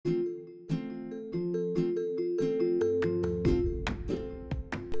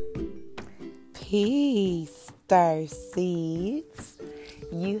Peace, Star Seeds.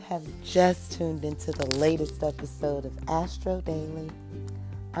 You have just tuned into the latest episode of Astro Daily.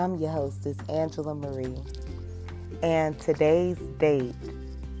 I'm your hostess, Angela Marie, and today's date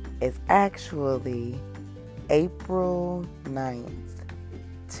is actually April 9th,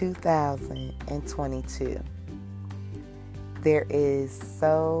 2022. There is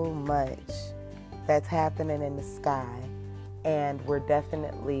so much that's happening in the sky, and we're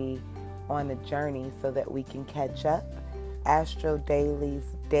definitely on a journey so that we can catch up. Astro Daily's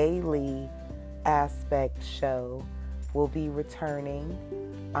daily aspect show will be returning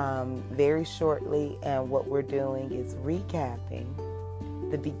very shortly, and what we're doing is recapping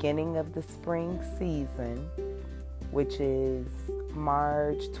the beginning of the spring season, which is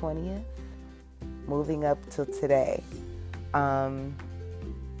March 20th, moving up till today.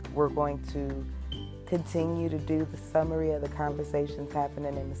 We're going to continue to do the summary of the conversations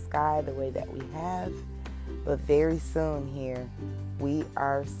happening in the sky the way that we have, but very soon here we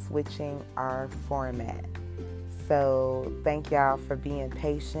are switching our format. So thank y'all for being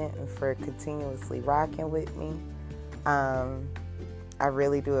patient and for continuously rocking with me. I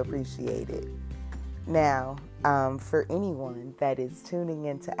really do appreciate it. Now, for anyone that is tuning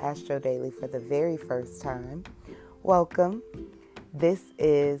into Astro Daily for the very first time, welcome. This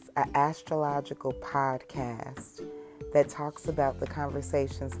is an astrological podcast that talks about the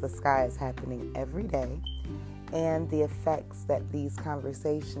conversations the sky is happening every day and the effects that these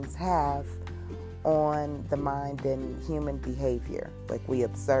conversations have on the mind and human behavior. Like, we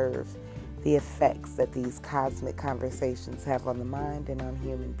observe the effects that these cosmic conversations have on the mind and on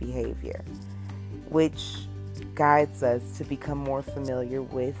human behavior, which guides us to become more familiar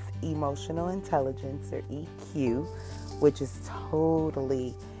with emotional intelligence, or EQ, which is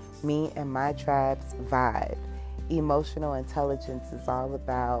totally me and my tribe's vibe. Emotional intelligence is all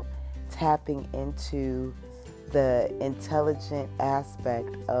about tapping into the intelligent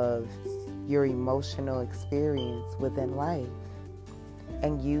aspect of your emotional experience within life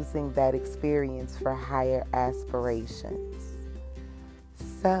and using that experience for higher aspirations.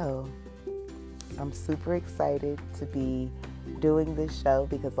 So, I'm super excited to be doing this show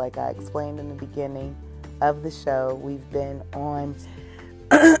because, like I explained in the beginning of the show, we've been on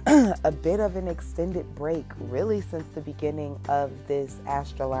a bit of an extended break, really since the beginning of this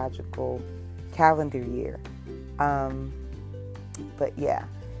astrological calendar year. But yeah,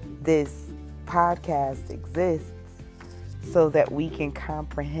 this podcast exists so that we can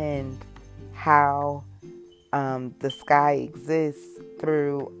comprehend how the sky exists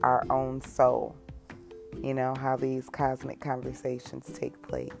through our own soul. You know, how these cosmic conversations take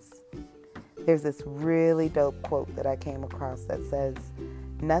place. There's this really dope quote that I came across that says,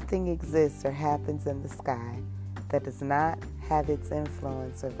 "Nothing exists or happens in the sky that does not have its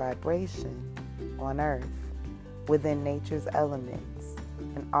influence or vibration on Earth, within nature's elements,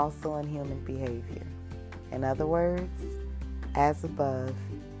 and also in human behavior. In other words, as above,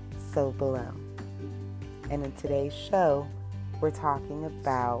 so below." And in today's show, we're talking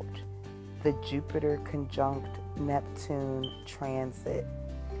about the Jupiter conjunct Neptune transit.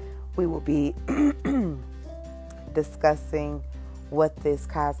 We will be discussing what this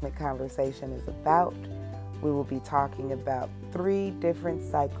cosmic conversation is about. We will be talking about 3 different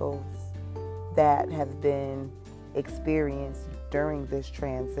cycles that have been experienced during this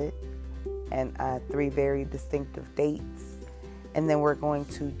transit, and 3 very distinctive dates. And then we're going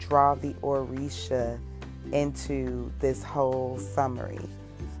to draw the Orisha into this whole summary.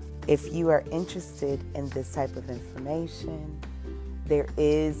 If you are interested in this type of information, there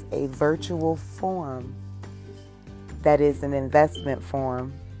is a virtual form that is an investment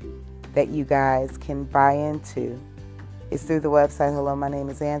form that you guys can buy into. It's through the website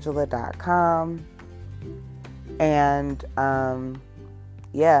𝓮𝓭 and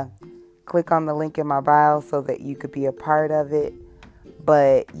click on the link in my bio so that you could be a part of it.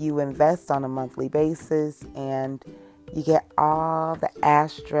 But you invest on a monthly basis and you get all the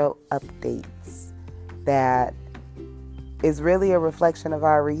astro updates that is really a reflection of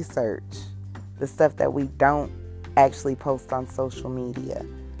our research, the stuff that we don't actually post on social media,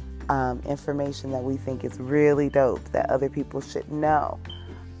 information that we think is really dope that other people should know,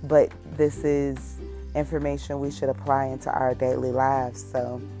 but this is information we should apply into our daily lives.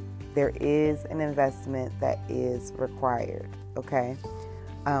 So there is an investment that is required, okay?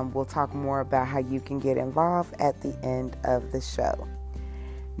 We'll talk more about how you can get involved at the end of the show.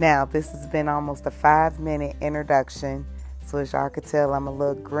 Now, this has been almost a 5-minute introduction. So as y'all could tell, I'm a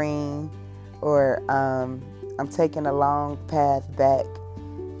little green, or I'm taking a long path back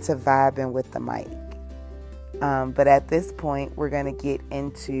to vibing with the mic. But at this point, we're going to get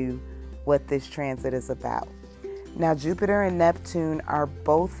into what this transit is about. Now, Jupiter and Neptune are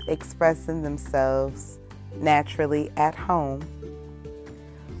both expressing themselves naturally at home,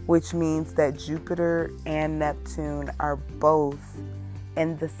 which means that Jupiter and Neptune are both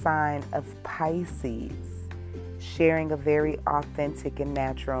in the sign of Pisces, sharing a very authentic and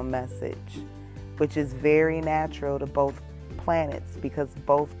natural message, which is very natural to both planets because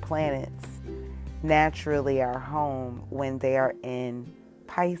both planets naturally are home when they are in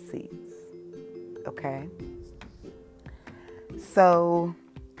Pisces. Okay? So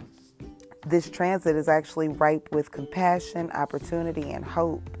this transit is actually ripe with compassion, opportunity, and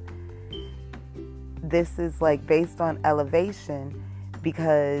hope. This is like based on elevation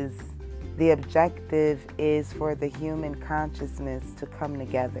because the objective is for the human consciousness to come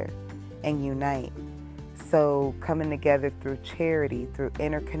together and unite. So coming together through charity, through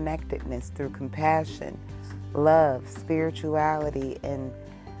interconnectedness, through compassion, love, spirituality, and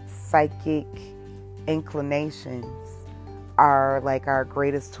psychic inclinations are like our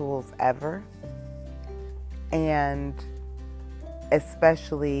greatest tools ever. And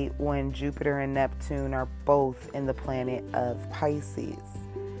especially when Jupiter and Neptune are both in the planet of Pisces.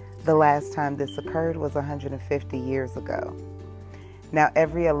 The last time this occurred was 150 years ago. Now,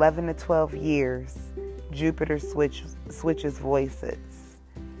 every 11 to 12 years, Jupiter switches voices.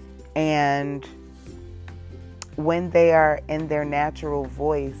 And when they are in their natural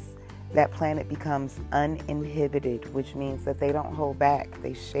voice, that planet becomes uninhibited, which means that they don't hold back.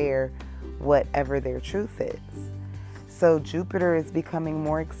 They share whatever their truth is. So Jupiter is becoming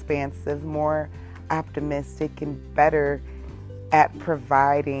more expansive, more optimistic, and better at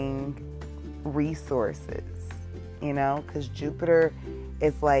providing resources, because Jupiter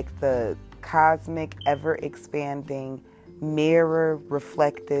is like the cosmic, ever-expanding, mirror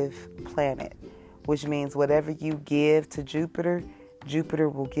reflective planet, which means whatever you give to Jupiter, Jupiter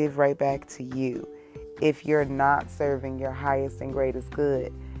will give right back to you if you're not serving your highest and greatest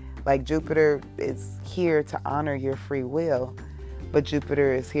good. Like Jupiter is here to honor your free will, but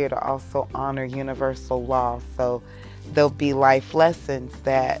Jupiter is here to also honor universal law. So there'll be life lessons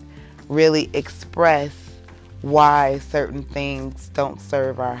that really express why certain things don't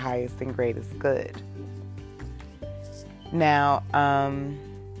serve our highest and greatest good. Now,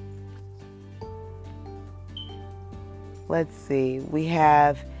 let's see. We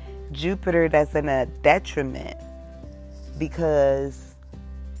have Jupiter that's in a detriment because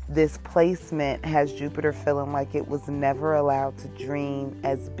this placement has Jupiter feeling like it was never allowed to dream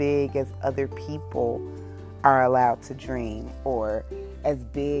as big as other people are allowed to dream, or as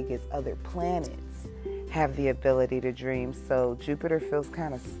big as other planets have the ability to dream. So Jupiter feels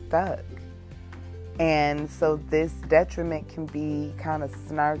kind of stuck. And so this detriment can be kind of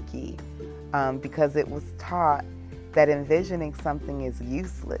snarky because it was taught that envisioning something is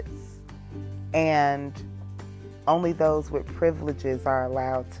useless, and only those with privileges are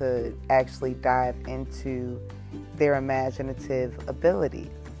allowed to actually dive into their imaginative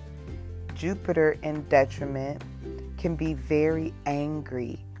abilities. Jupiter in detriment can be very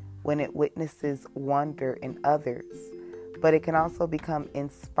angry when it witnesses wonder in others, but it can also become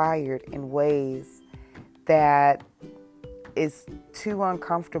inspired in ways that is too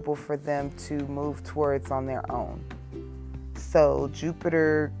uncomfortable for them to move towards on their own. So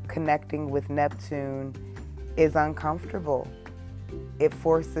Jupiter connecting with Neptune is uncomfortable. It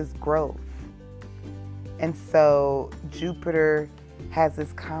forces growth. And so Jupiter has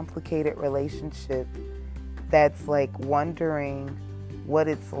this complicated relationship that's like wondering what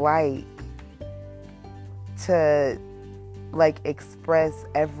it's like to like express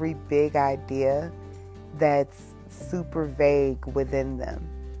every big idea that's super vague within them.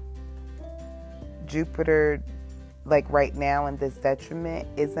 Jupiter, like right now in this detriment,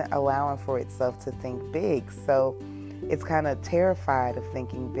 isn't allowing for itself to think big. So it's kind of terrified of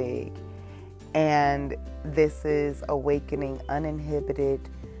thinking big. And this is awakening uninhibited,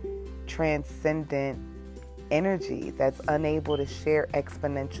 transcendent energy that's unable to share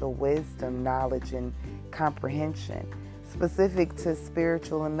exponential wisdom, knowledge, and comprehension specific to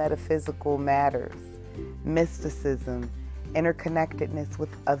spiritual and metaphysical matters, mysticism, interconnectedness with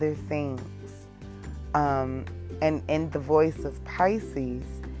other things. And in the voice of Pisces,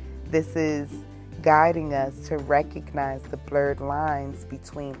 this is guiding us to recognize the blurred lines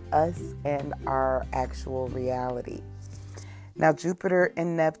between us and our actual reality. Now, Jupiter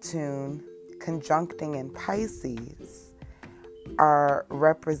and Neptune conjuncting in Pisces are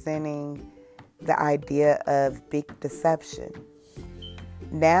representing the idea of big deception.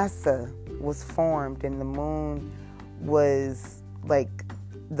 NASA was formed and the moon was like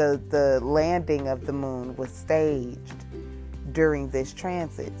the landing of the moon was staged during this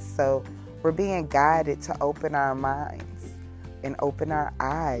transit. So we're being guided to open our minds and open our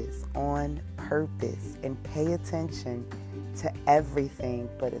eyes on purpose and pay attention to everything,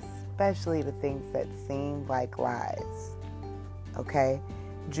 but especially the things that seem like lies. Okay?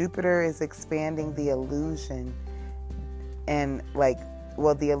 Jupiter is expanding the illusion and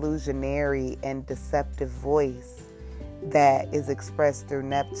the illusionary and deceptive voice that is expressed through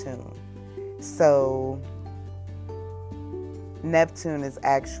Neptune. So Neptune is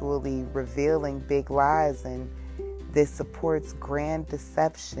actually revealing big lies, and this supports grand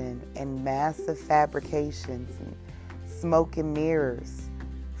deception and massive fabrications and smoke and mirrors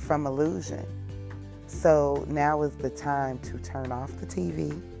from illusion. So now is the time to turn off the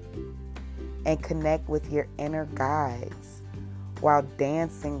TV and connect with your inner guides while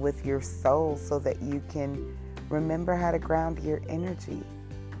dancing with your soul so that you can remember how to ground your energy.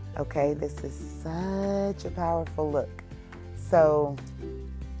 Okay, this is such a powerful look. So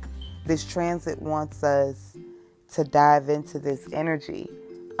this transit wants us to dive into this energy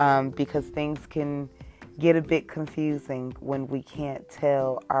because things can get a bit confusing when we can't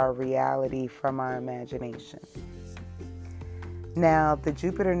tell our reality from our imagination. Now, the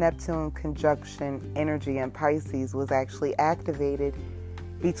Jupiter-Neptune conjunction energy in Pisces was actually activated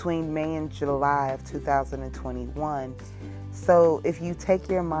between May and July of 2021. So if you take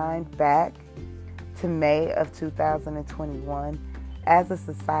your mind back to May of 2021, as a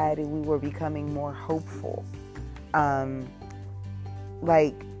society, we were becoming more hopeful.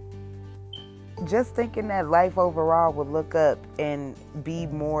 Just thinking that life overall would look up and be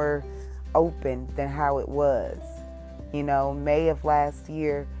more open than how it was. You know, May of last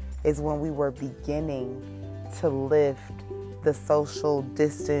year is when we were beginning to lift the social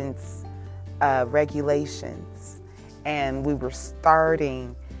distance regulations, and we were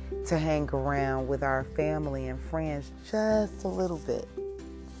starting to hang around with our family and friends just a little bit.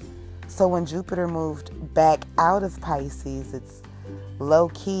 So when Jupiter moved back out of Pisces, it's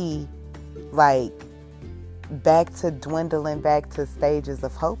low-key back to dwindling back to stages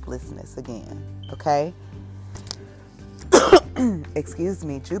of hopelessness again, okay? Excuse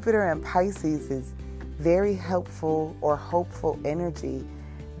me. Jupiter in Pisces is very helpful or hopeful energy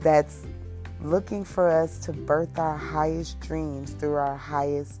that's looking for us to birth our highest dreams through our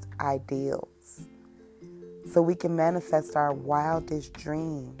highest ideals, so we can manifest our wildest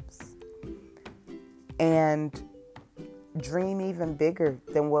dreams and dream even bigger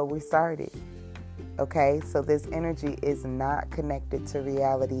than what we started. Okay, so this energy is not connected to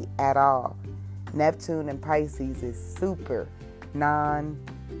reality at all. Neptune in Pisces is super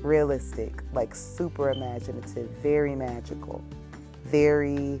non-realistic, super imaginative, very magical,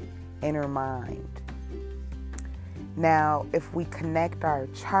 very inner mind. Now, if we connect our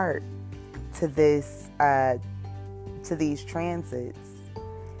chart to this, to these transits,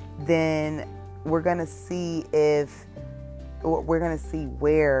 then we're gonna see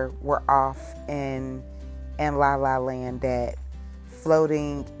where we're off in La La Land at,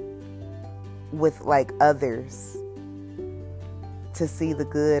 floating with others to see the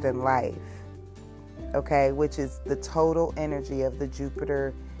good in life. Okay, which is the total energy of the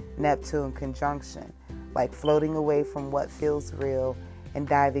Jupiter-Neptune conjunction, floating away from what feels real and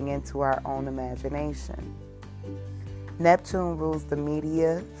diving into our own imagination. Neptune rules the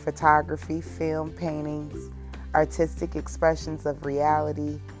media, photography, film, paintings, artistic expressions of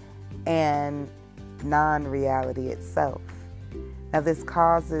reality, and non-reality itself. Now, this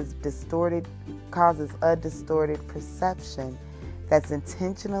causes a distorted perception that's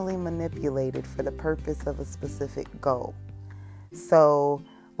intentionally manipulated for the purpose of a specific goal. So,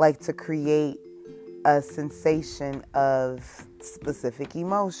 to create a sensation of specific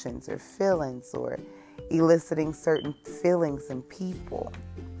emotions or feelings, or eliciting certain feelings in people.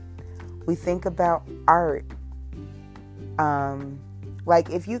 We think about art.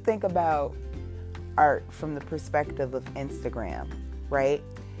 If you think about art from the perspective of Instagram, right?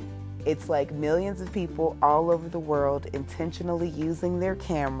 It's millions of people all over the world intentionally using their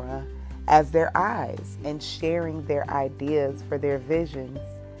camera as their eyes and sharing their ideas for their visions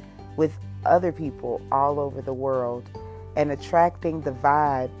with other people all over the world, and attracting the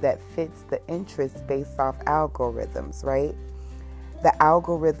vibe that fits the interest based off algorithms, right? The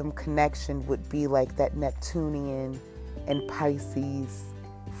algorithm connection would be that Neptunian and Pisces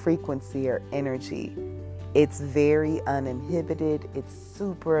frequency or energy. It's very uninhibited. It's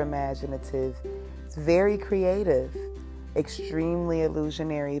super imaginative. It's very creative, extremely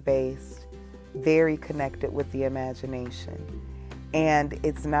illusionary based, very connected with the imagination. And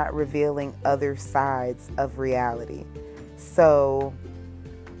it's not revealing other sides of reality. So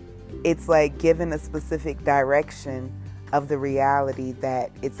it's given a specific direction of the reality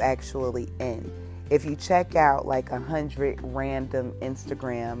that it's actually in. If you check out like 100 random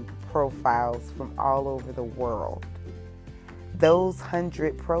Instagram profiles from all over the world, those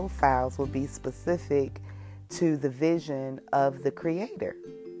 100 profiles will be specific to the vision of the creator.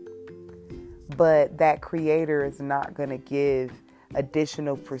 But that creator is not going to give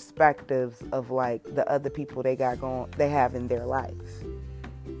additional perspectives of like the other people they have in their life.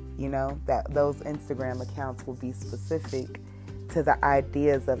 You know, that those Instagram accounts will be specific to the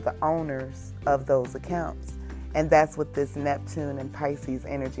ideas of the owners of those accounts. And that's what this Neptune and Pisces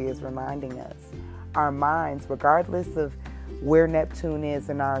energy is reminding us. Our minds, regardless of where Neptune is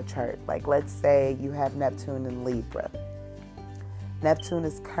in our chart, like let's say you have Neptune in Libra. Neptune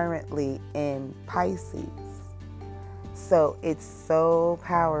is currently in Pisces. So it's so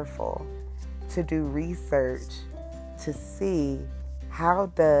powerful to do research to see how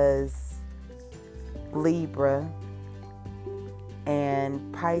does Libra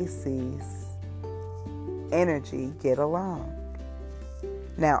and Pisces energy get along.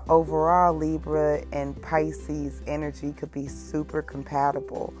 Now, overall, Libra and Pisces energy could be super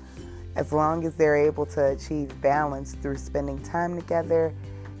compatible as long as they're able to achieve balance through spending time together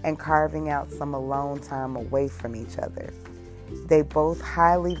and carving out some alone time away from each other. They both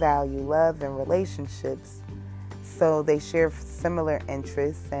highly value love and relationships, so they share similar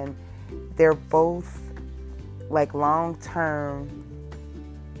interests, and they're both like long-term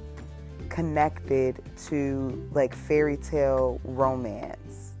connected to like fairy tale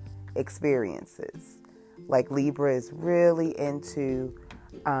romance experiences. Like Libra is really into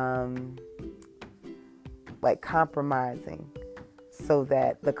like compromising so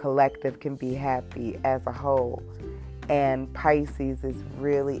that the collective can be happy as a whole. And Pisces is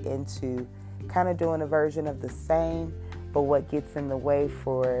really into kind of doing a version of the same, but what gets in the way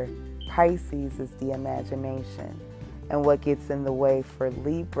for Pisces is the imagination. And what gets in the way for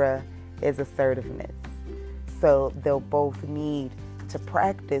Libra is assertiveness. So they'll both need to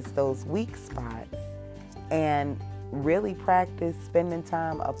practice those weak spots and really practice spending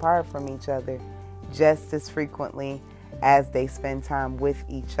time apart from each other just as frequently as they spend time with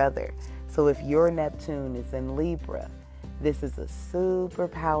each other. So if your Neptune is in Libra, this is a super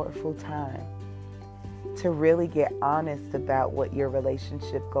powerful time to really get honest about what your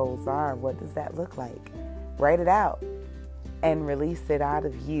relationship goals are. What does that look like? Write it out and release it out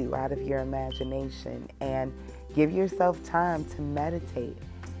of you, out of your imagination, and give yourself time to meditate.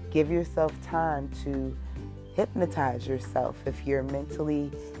 Give yourself time to hypnotize yourself if you're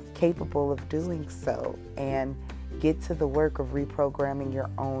mentally capable of doing so, and get to the work of reprogramming your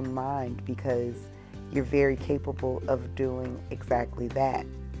own mind, because you're very capable of doing exactly that.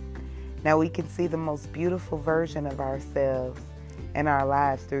 Now we can see the most beautiful version of ourselves in our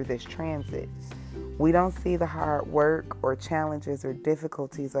lives through this transit. We don't see the hard work or challenges or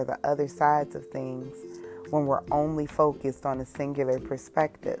difficulties or the other sides of things when we're only focused on a singular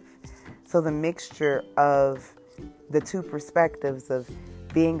perspective. So the mixture of the two perspectives of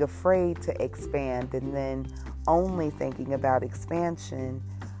being afraid to expand and then only thinking about expansion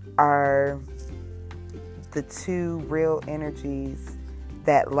are the two real energies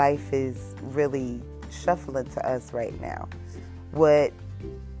that life is really shuffling to us right now. What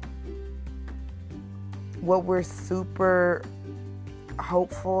we're super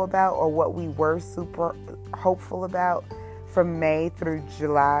hopeful about, or what we were super hopeful about from May through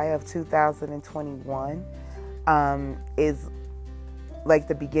July of 2021, is like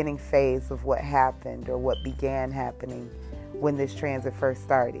the beginning phase of what happened or what began happening when this transit first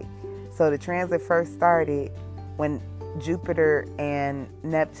started. So the transit first started when Jupiter and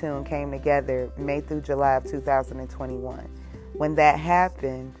Neptune came together May through July of 2021. When that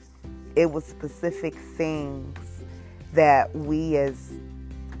happened, it was specific things that we as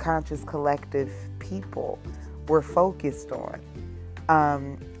conscious collective people were focused on.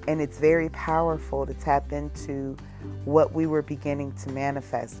 And it's very powerful to tap into what we were beginning to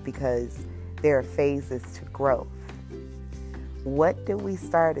manifest, because there are phases to growth. What did we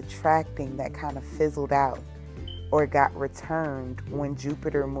start attracting that kind of fizzled out or got returned when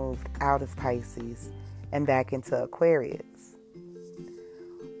Jupiter moved out of Pisces and back into Aquarius?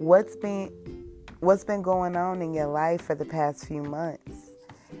 What's been going on in your life for the past few months?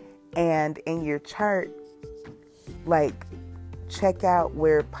 And in your chart, like, check out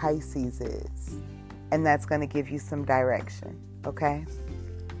where Pisces is, and that's going to give you some direction, okay?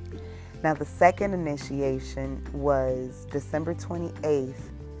 Now, the second initiation was December 28th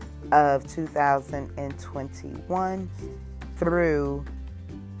of 2021 through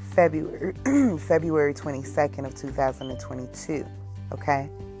February 22nd of 2022, okay?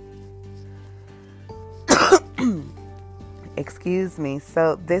 Excuse me.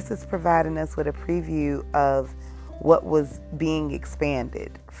 So this is providing us with a preview of what was being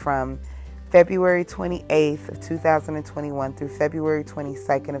expanded from February 28th of 2021 through February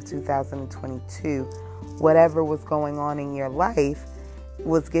 22nd of 2022. Whatever was going on in your life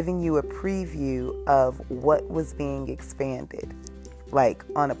was giving you a preview of what was being expanded, like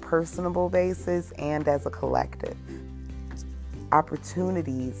on a personal basis and as a collective.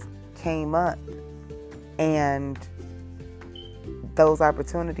 Opportunities came up, and those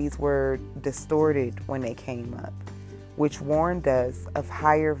opportunities were distorted when they came up, which warned us of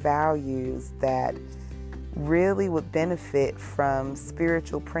higher values that really would benefit from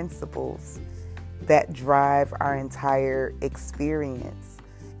spiritual principles that drive our entire experience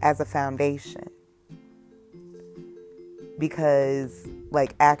as a foundation. Because,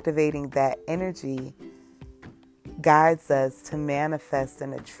 like, activating that energy guides us to manifest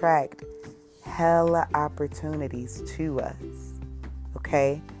and attract hella opportunities to us.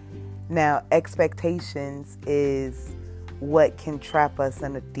 Okay? Now, expectations is what can trap us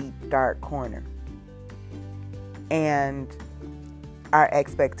in a deep, dark corner. And our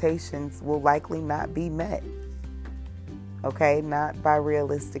expectations will likely not be met. Okay? Not by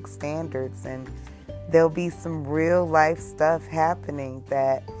realistic standards. And there'll be some real life stuff happening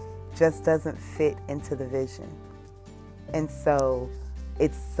that just doesn't fit into the vision. And so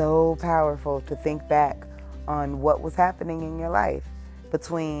it's so powerful to think back on what was happening in your life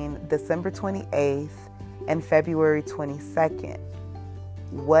between December 28th and February 22nd.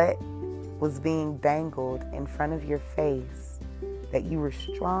 What was being dangled in front of your face that you were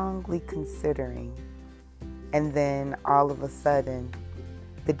strongly considering, and then all of a sudden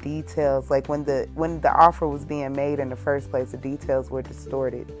the details, like when the offer was being made in the first place, the details were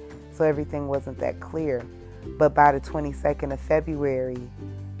distorted, so everything wasn't that clear. But by the 22nd of February,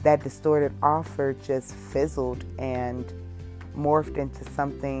 that distorted offer just fizzled and morphed into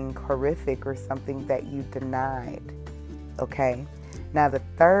something horrific or something that you denied. Okay? Now, the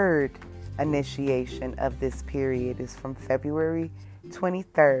third initiation of this period is from February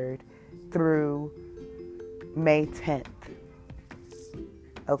 23rd through May 10th.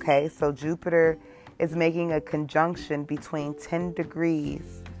 Okay? So Jupiter is making a conjunction between 10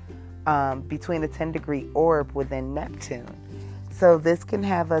 degrees, between a 10-degree orb within Neptune. So this can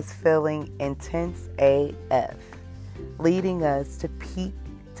have us feeling intense AF, leading us to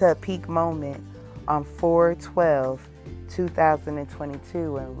a peak moment on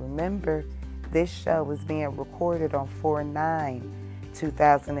 4/12/2022. And remember, this show is being recorded on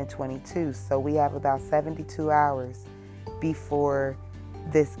 4/9/2022. So we have about 72 hours before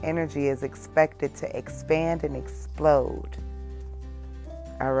this energy is expected to expand and explode.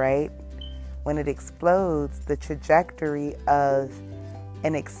 All right? When it explodes, the trajectory of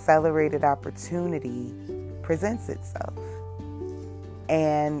an accelerated opportunity presents itself.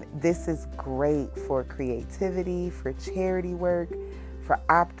 And this is great for creativity, for charity work, for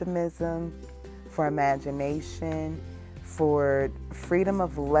optimism, for imagination, for freedom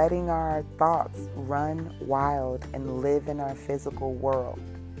of letting our thoughts run wild and live in our physical world.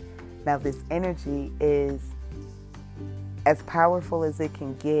 Now, this energy is as powerful as it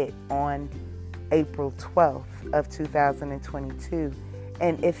can get on April 12th of 2022.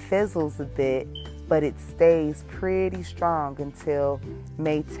 And it fizzles a bit, but it stays pretty strong until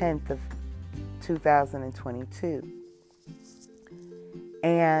May 10th of 2022.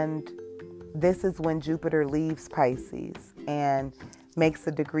 And this is when Jupiter leaves Pisces and makes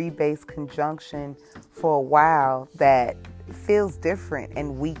a degree-based conjunction for a while that feels different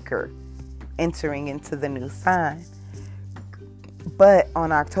and weaker entering into the new sign. But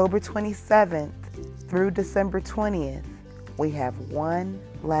on October 27th through December 20th, we have one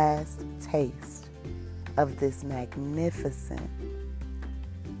last taste of this magnificent,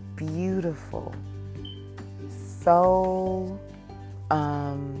 beautiful, soul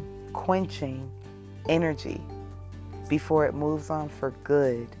quenching energy before it moves on for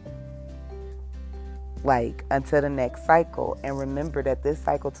good, like until the next cycle. And remember that this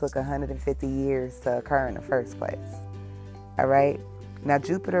cycle took 150 years to occur in the first place. All right? Now,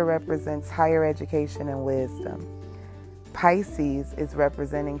 Jupiter represents higher education and wisdom. Pisces is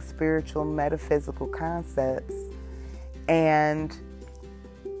representing spiritual, metaphysical concepts. And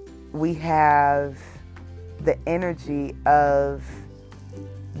we have the energy of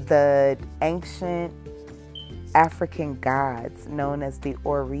the ancient African gods known as the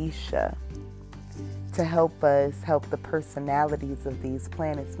Orisha to help us help the personalities of these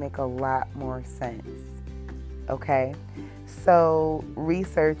planets make a lot more sense. Okay? So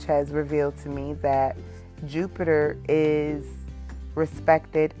research has revealed to me that Jupiter is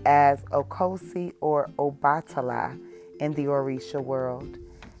respected as Okosi or Obatala in the Orisha world.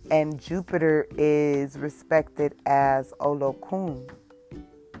 And Jupiter is respected as 𝓮𝓏.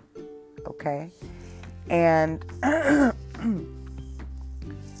 Okay? And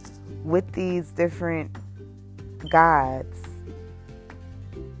with these different gods,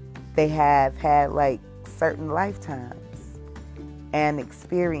 they have had like certain lifetimes and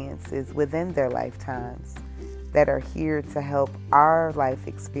experiences within their lifetimes that are here to help our life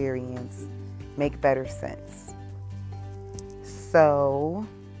experience make better sense. So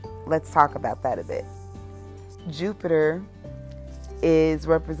let's talk about that a bit. Jupiter is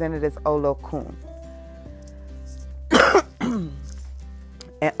represented as 𝓮𝓏.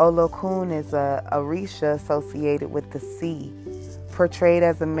 And 𝓮𝓏 is a Orisha associated with the sea, portrayed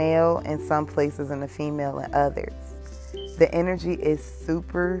as a male in some places and a female in others. The energy is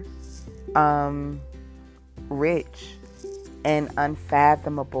super rich and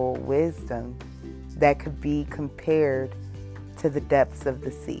unfathomable wisdom that could be compared to the depths of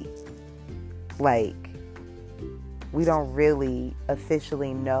the sea. Like, we don't really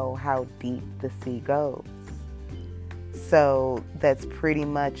officially know how deep the sea goes. So that's pretty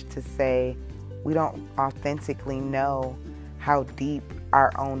much to say we don't authentically know how deep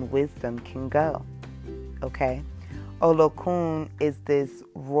our own wisdom can go. Okay? 𝓮𝓏 is this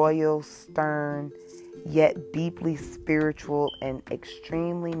royal, stern, yet deeply spiritual and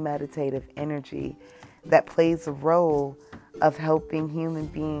extremely meditative energy that plays a role of helping human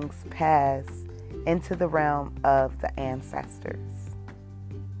beings pass into the realm of the ancestors.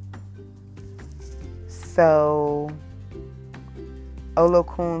 So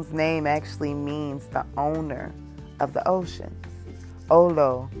𝓮𝓏's name actually means the owner of the oceans.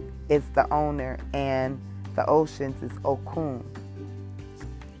 Olo is the owner and the oceans is 𝓮𝓏.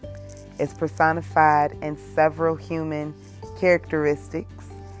 It's personified in several human characteristics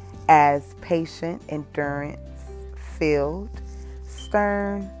as patient, endurance, filled,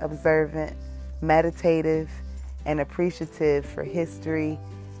 stern, observant, meditative, and appreciative for history,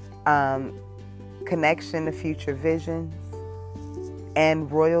 connection to future visions,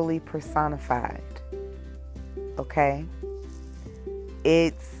 and royally personified. Okay?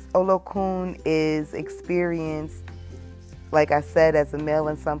 𝓮𝓏 is experienced, like I said, as a male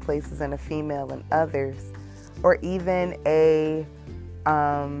in some places and a female in others, or even a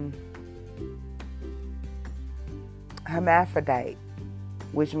hermaphrodite,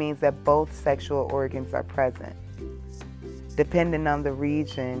 which means that both sexual organs are present, depending on the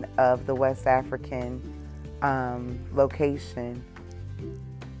region of the West African location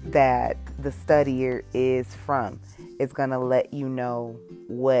that the studier is from. It's going to let you know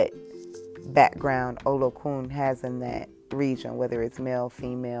what background 𝓮𝓏 has in that region, whether it's male,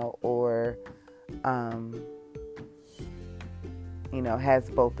 female, or has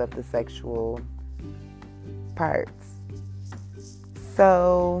both of the sexual parts.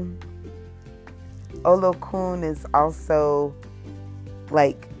 So 𝓮𝓏 is also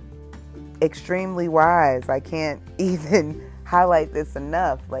like extremely wise. I can't even highlight this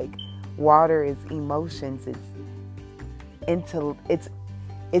enough. Like, water is emotions.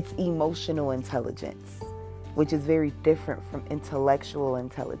 It's emotional intelligence, which is very different from intellectual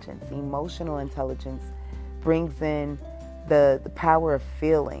intelligence. Emotional intelligence brings in the power of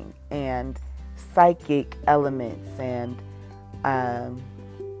feeling and psychic elements and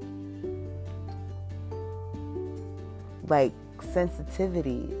like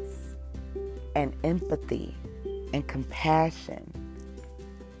sensitivities and empathy and compassion.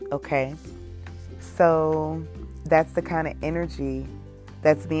 Okay? So that's the kind of energy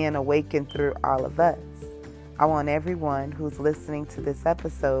that's being awakened through all of us. I want everyone who's listening to this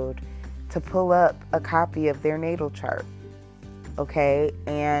episode to pull up a copy of their natal chart, okay?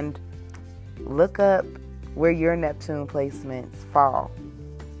 And look up where your Neptune placements fall.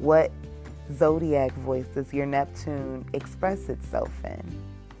 What zodiac voice does your Neptune express itself in?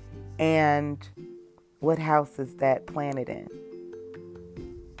 And what house is that planet in?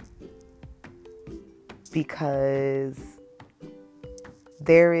 Because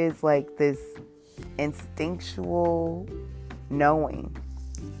there is like this instinctual knowing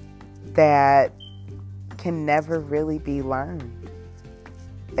that can never really be learned,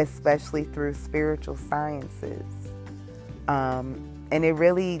 especially through spiritual sciences. And it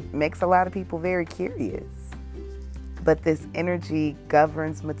really makes a lot of people very curious. But this energy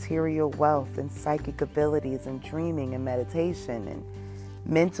governs material wealth and psychic abilities and dreaming and meditation and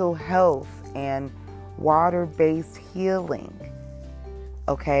mental health and water-based healing.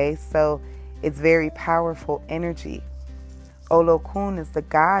 Okay, so it's very powerful energy. 𝓮𝓏 is the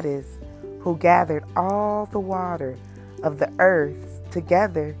goddess who gathered all the water of the earth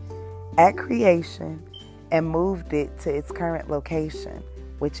together at creation and moved it to its current location,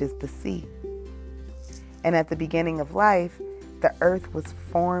 which is the sea. And at the beginning of life, the earth was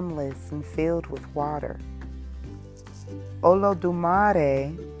formless and filled with water.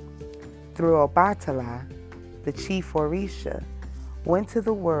 𝓮𝓁𝓷𝓵𝓪𝓲𝓷, the chief Orisha, went to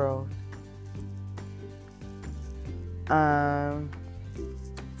the world to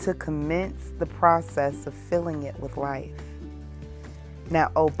commence the process of filling it with life.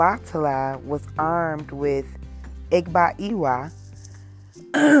 Now, Obatala was armed with 𝓮𝓁𝓹𝓵𝓪𝓲,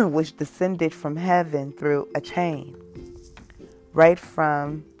 which descended from heaven through a chain, right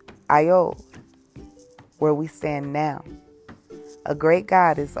from Iod, where we stand now. A great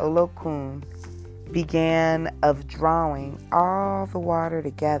goddess, 𝓮𝓁𝓾𝓸𝓷𝓮, began of drawing all the water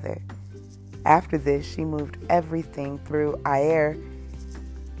together. After this, she moved everything through air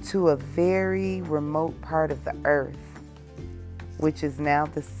to a very remote part of the earth, which is now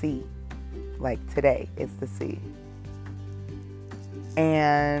the sea. Like today, it's the sea.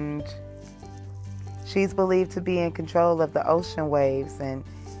 And she's believed to be in control of the ocean waves, and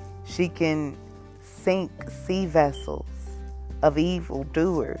she can sink sea vessels of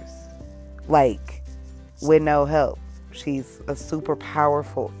evildoers, like with no help. She's a super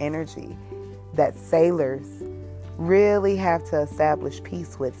powerful energy that sailors really have to establish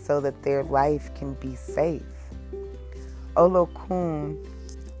peace with so that their life can be safe. 𝓮𝓁𝓾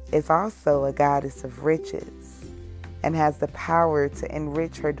is also a goddess of riches and has the power to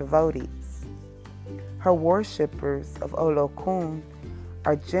enrich her devotees. Her worshippers of 𝓮𝓁𝓾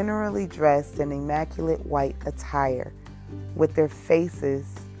are generally dressed in immaculate white attire, with their faces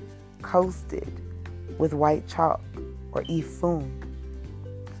coated with white chalk or 𝓝𝓮.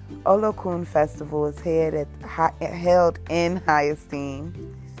 𝓮𝓁𝓾 festival is held in high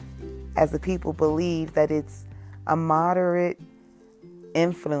esteem, as the people believe that it's a moderate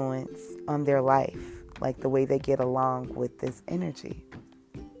influence on their life, like the way they get along with this energy.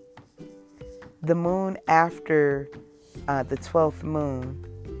 The moon after the 12th moon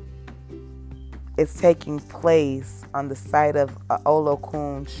is taking place on the site of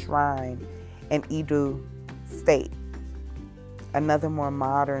𝓮𝓁 shrine in Edo State. Another more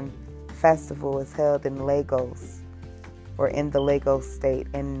modern festival is held in Lagos, or in the Lagos State,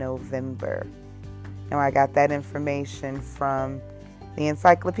 in November. Now, I got that information from the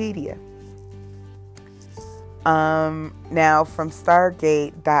encyclopedia. Now, from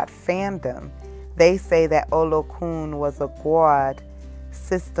𝓝𝓮𝓹𝓽𝓾, they say that 𝓮𝓁𝓾 was a god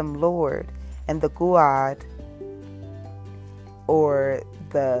system lord, and the god, or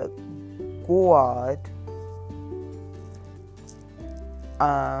the god,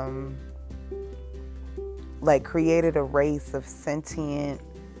 created a race of sentient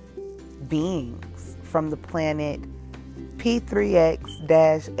beings from the planet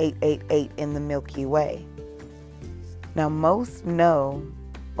P3X-888 in the Milky Way. Now, most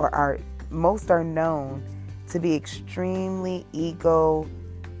are known to be extremely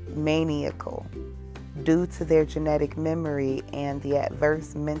egomaniacal due to their genetic memory and the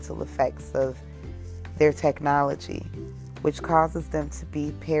adverse mental effects of their technology, which causes them to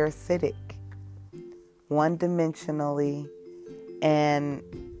be parasitic, one-dimensionally, and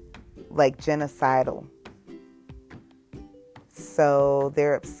genocidal. So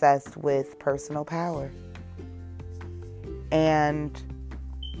they're obsessed with personal power. And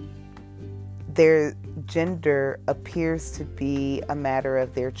their gender appears to be a matter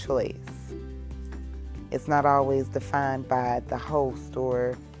of their choice. It's not always defined by the host,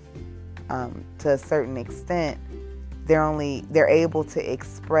 or to a certain extent, they're able to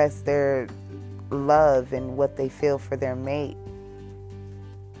express their love and what they feel for their mate,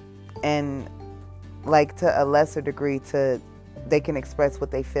 and to a lesser degree, they can express what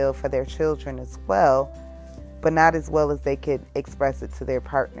they feel for their children as well, but not as well as they could express it to their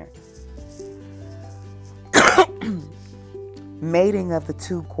partner. Mating of the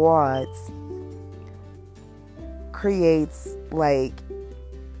two gods creates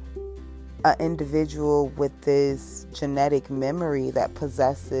an individual with this genetic memory that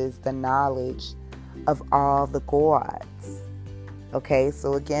possesses the knowledge of all the gods. Okay,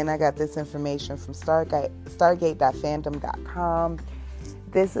 so again, I got this information from 𝓮𝓭𝓪𝓲𝓽𝓮.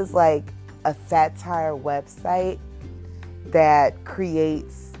 This is a satire website that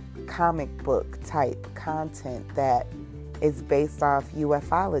creates comic book type content that is based off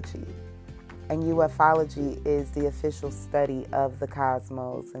ufology. And ufology is the official study of the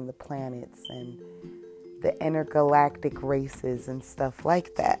cosmos and the planets and the intergalactic races and stuff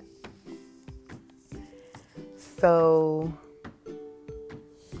like that. So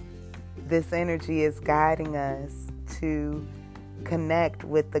this energy is guiding us to connect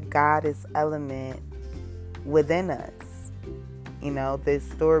with the goddess element within us. This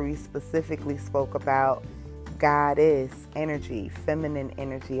story specifically spoke about goddess energy, feminine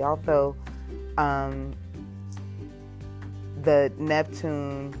energy, although the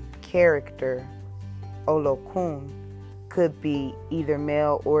Neptune character, 𝓚𝓏, could be either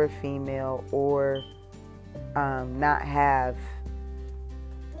male or female, or not have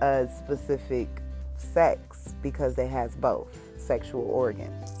a specific sex, because it has both sexual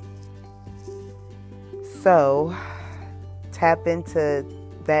organs. So tap into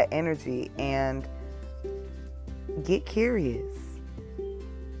that energy and get curious.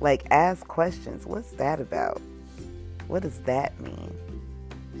 Like, ask questions. What's that about? What does that mean?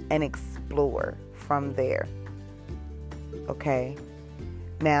 And explore from there. Okay?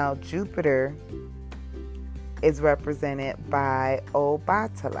 Now, Jupiter is represented by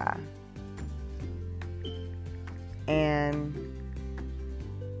𝓚𝓏𝓹𝓷𝓚. And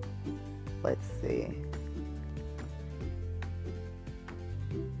let's see.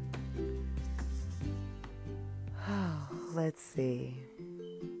 Let's see.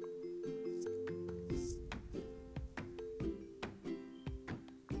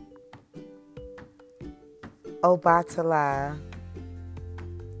 𝓚𝓏𝓹𝓷𝓚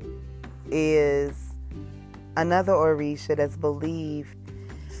is another Orisha that's believed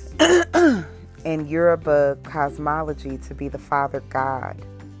in Yoruba cosmology to be the Father God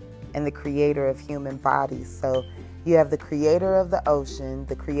and the creator of human bodies. So you have the creator of the ocean,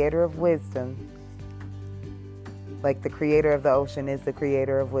 the creator of wisdom. Like, the creator of the ocean is the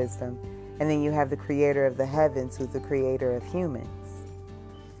creator of wisdom. And then you have the creator of the heavens, who's the creator of humans.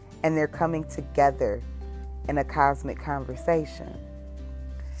 And they're coming together in a cosmic conversation.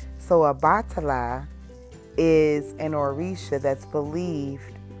 So 𝓚𝓏𝓹𝓷𝓚 is an Orisha that's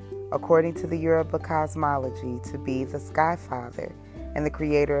believed, according to the Yoruba cosmology, to be the Sky Father and the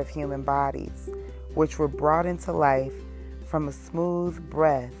creator of human bodies, which were brought into life from a smooth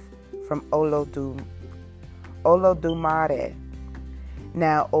breath from 𝓚𝓸𝓷𝓮.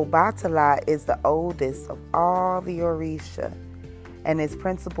 Now, 𝓚𝓚𝓹𝓷𝓚 is the oldest of all the Orisha, and his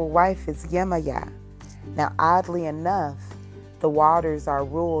principal wife is 𝓬𝓁𝓹. Now, oddly enough, the waters are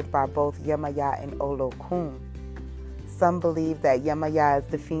ruled by both 𝓬𝓁𝓹 and 𝓚𝓏. Some believe that 𝓬𝓁𝓹 is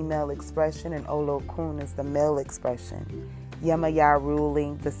the female expression and 𝓚𝓏 is the male expression. 𝓬𝓁𝓹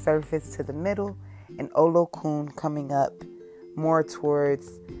ruling the surface to the middle, and 𝓚𝓏 coming up more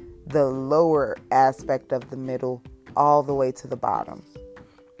towards the lower aspect of the middle, all the way to the bottom.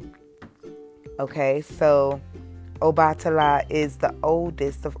 Okay, so 𝓚𝓚𝓹𝓷𝓚 is the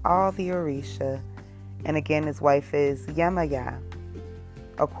oldest of all the Orisha, and again, his wife is 𝓬𝓁𝓹,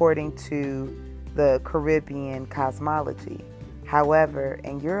 according to the Caribbean cosmology. However,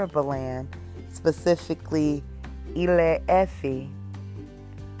 in Yoruba land, specifically Ile-Ife,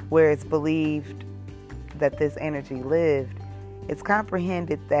 where it's believed that this energy lived, it's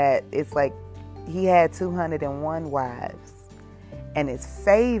comprehended that it's like he had 201 wives, and his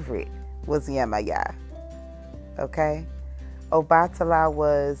favorite was 𝓬𝓁𝓹. Okay? 𝓚𝓚𝓹𝓷𝓚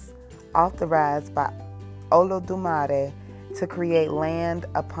was authorized by Olodumare to create land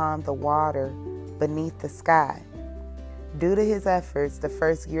upon the water beneath the sky. Due to his efforts, the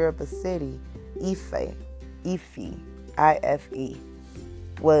first Yoruba city, Ife, I-F-E,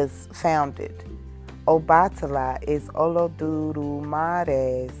 was founded. 𝓚𝓚𝓹𝓷𝓚 is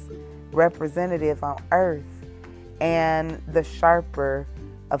Olodumare representative on earth and the sharper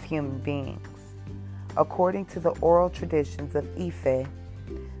of human beings. According to the oral traditions of Ife,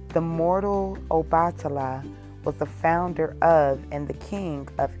 the mortal 𝓚𝓚𝓷𝓚 was the founder of and the king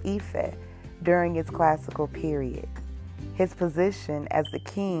of Ife during its classical period. His position as the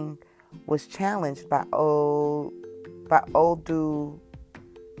king was challenged by Oduduwa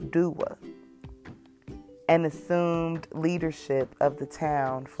and assumed leadership of the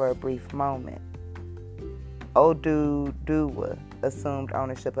town for a brief moment. Oduduwa assumed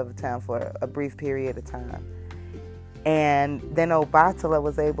ownership of the town for a brief period of time. And then 𝓚𝓚𝓹𝓷𝓚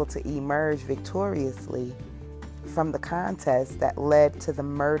was able to emerge victoriously from the contest that led to the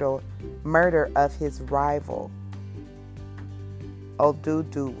murder of his rival,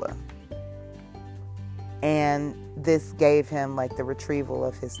 Oduduwa. And this gave him like the retrieval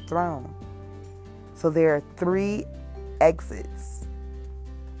of his throne. So there are 3 exits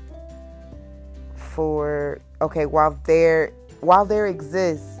while there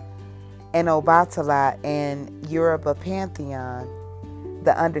exists an 𝓚𝓚𝓷𝓚 in Yoruba pantheon,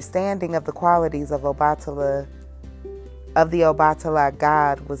 the understanding of the qualities of the 𝓚𝓚𝓷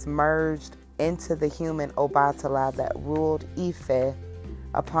god was merged into the human 𝓚𝓚𝓷 that ruled Ife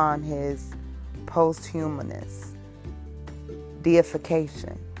upon his posthumous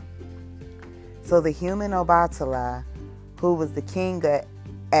deification. So the human Obatala, who was the king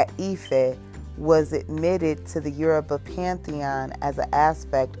at Ife, was admitted to the Yoruba pantheon as an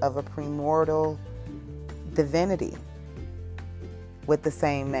aspect of a primordial divinity with the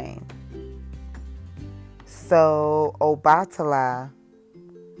same name. So Obatala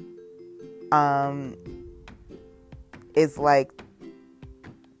is like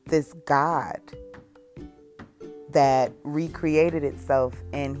this god that recreated itself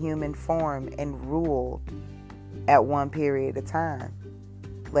in human form and ruled at one period of time.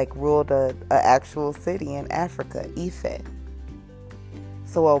 Like ruled a actual city in Africa, Ife.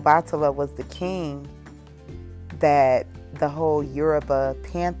 So Obatala was the king that the whole Yoruba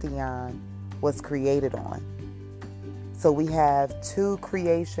pantheon was created on. So we have two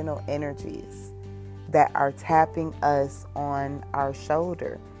creational energies that are tapping us on our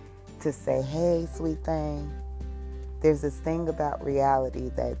shoulder to say, hey, sweet thing, there's this thing about reality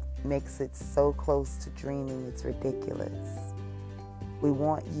that makes it so close to dreaming it's ridiculous. We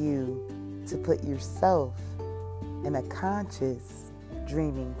want you to put yourself in a conscious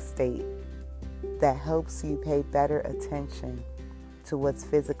dreaming state that helps you pay better attention to what's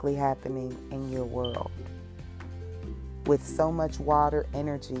physically happening in your world. With so much water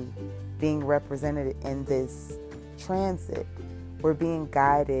energy being represented in this transit, we're being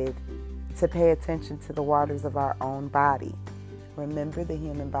guided to pay attention to the waters of our own body. Remember, the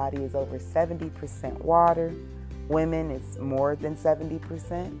human body is over 70% water. Women is more than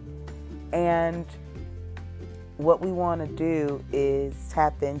 70%. And what we want to do is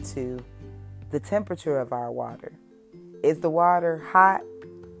tap into the temperature of our water. Is the water hot?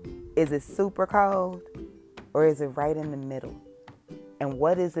 Is it super cold? Or is it right in the middle? And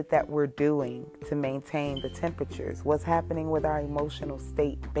what is it that we're doing to maintain the temperatures? What's happening with our emotional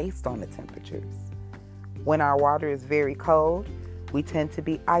state based on the temperatures? When our water is very cold, we tend to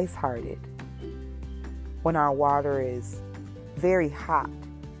be ice-hearted. When our water is very hot,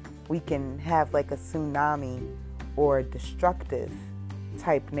 we can have like a tsunami or a destructive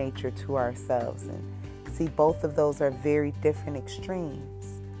type nature to ourselves. And see, both of those are very different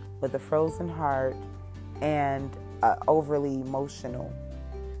extremes, with a frozen heart and an overly emotional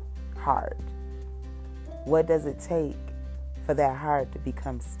heart. What does it take for that heart to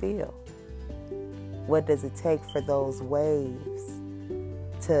become still? What does it take for those waves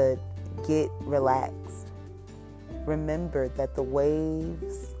to get relaxed? Remember that the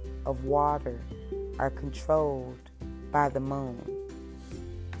waves of water are controlled by the moon.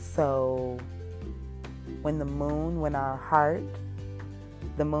 So when our heart,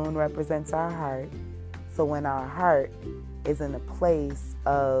 the moon represents our heart. So when our heart is in a place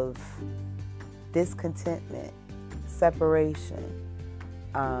of discontentment, separation,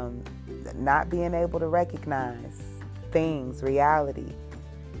 not being able to recognize things, reality,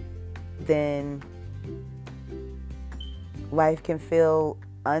 then life can feel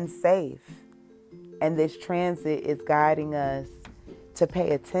unsafe. And this transit is guiding us to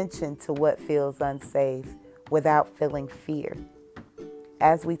pay attention to what feels unsafe without feeling fear.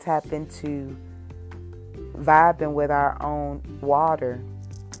 As we tap into vibing with our own water,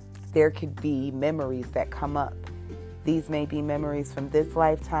 there could be memories that come up. These may be memories from this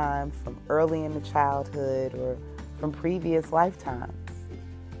lifetime, from early in the childhood, or from previous lifetimes.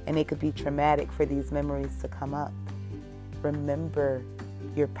 And it could be traumatic for these memories to come up. Remember,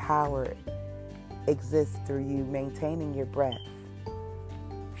 your power exists through you maintaining your breath.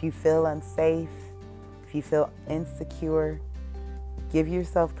 If you feel unsafe, if you feel insecure, give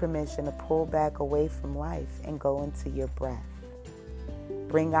yourself permission to pull back away from life and go into your breath.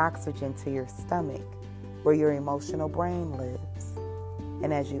 Bring oxygen to your stomach, where your emotional brain lives.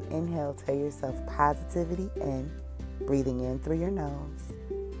 And as you inhale, tell yourself positivity in, breathing in through your nose.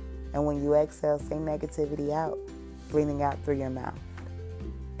 And when you exhale, say negativity out, breathing out through your mouth.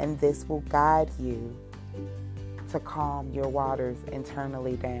 And this will guide you to calm your waters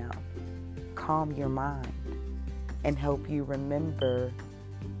internally down, calm your mind, and help you remember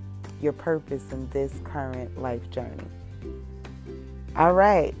your purpose in this current life journey. All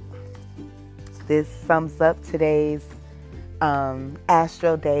right. This sums up today's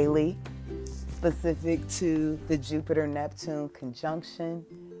Astro Daily, specific to the Jupiter-Neptune conjunction.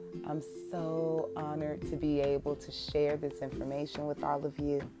 I'm so honored to be able to share this information with all of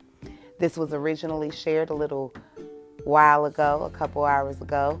you. This was originally shared a little while ago, a couple hours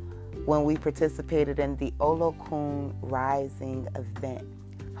ago, when we participated in the 𝓮𝓭𝓮 Rising event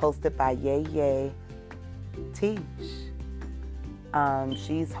hosted by Ye Teach.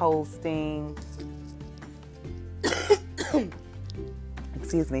 She's hosting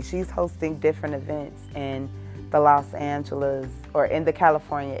she's hosting different events in the Los Angeles or in the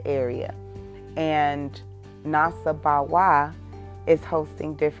California area. And 𝓮𝓁 is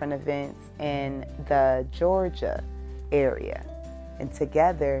hosting different events in the Georgia area. And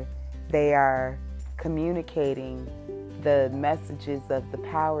together they are communicating the messages of the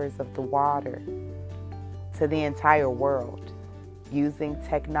powers of the water to the entire world using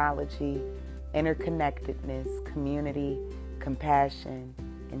technology, interconnectedness, community, compassion,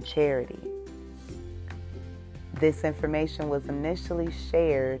 and charity. This information was initially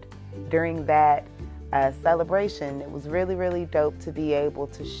shared during that celebration. It was really, really dope to be able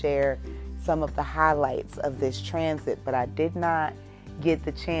to share some of the highlights of this transit, but I did not get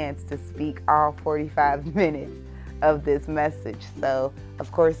the chance to speak all 45 minutes of this message. So,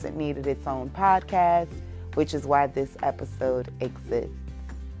 of course, it needed its own podcast, which is why this episode exists.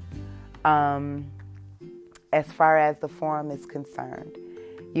 As far as the forum is concerned,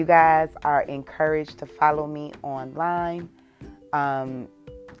 you guys are encouraged to follow me online.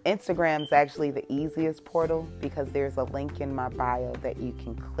 Instagram is actually the easiest portal because there's a link in my bio that you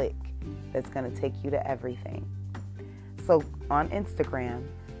can click that's going to take you to everything. So on Instagram,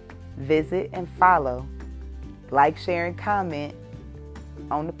 visit and follow, like, share, and comment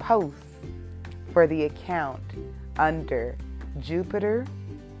on the post for the account under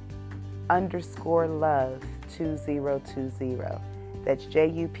𝓬𝓸_love2020. That's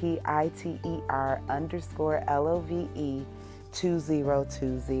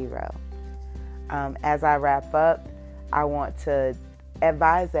JUPITER_LOVE2020. As I wrap up, I want to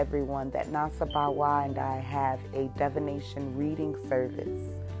advise everyone that 𝓮𝓁 and I have a divination reading service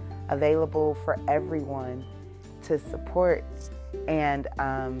available for everyone to support and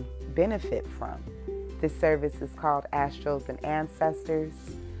benefit from. This service is called Astros and Ancestors,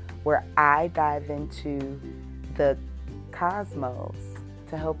 where I dive into the cosmos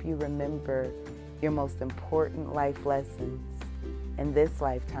to help you remember your most important life lessons in this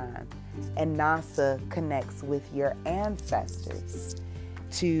lifetime. And NASA connects with your ancestors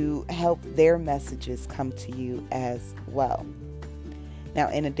to help their messages come to you as well. Now,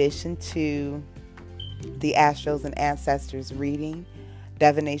 in addition to the Astros and Ancestors reading,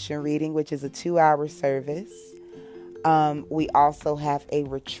 divination reading, which is a 2-hour service, we also have a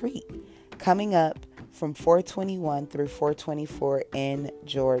retreat coming up from 4/21 through 4/24 in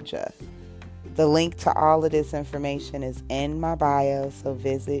Georgia. The link to all of this information is in my bio, so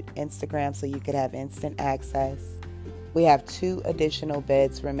visit Instagram so you could have instant access. We have 2 additional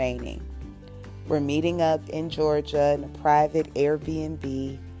beds remaining. We're meeting up in Georgia in a private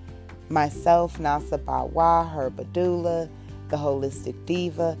Airbnb. Myself, 𝓮𝓁 𝓙𝓾𝓹𝓵, the Holistic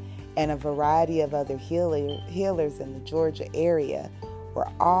Diva, and a variety of other healers in the Georgia area.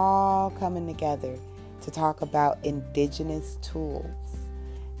 We're all coming together to talk about indigenous tools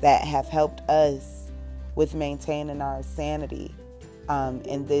that have helped us with maintaining our sanity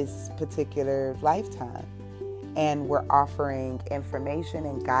in this particular lifetime. And we're offering information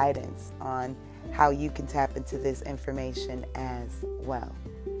and guidance on how you can tap into this information as well.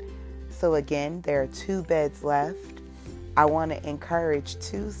 So again, there are 2 beds left. I want to encourage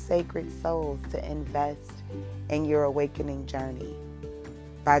 2 sacred souls to invest in your awakening journey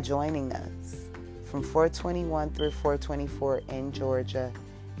by joining us from 4/21 through 4/24 in Georgia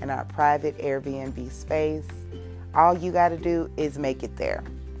in our private Airbnb space. All you got to do is make it there.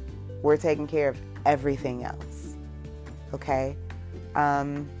 We're taking care of everything else. Okay?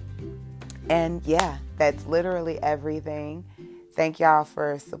 And yeah, that's literally everything. Thank y'all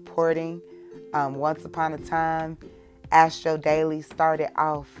for supporting. Once upon a time, Astro Daily started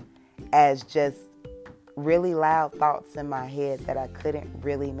off as just really loud thoughts in my head that I couldn't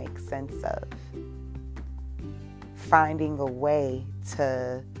really make sense of. Finding a way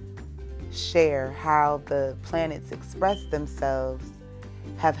to share how the planets express themselves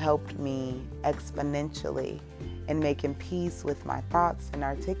have helped me exponentially in making peace with my thoughts and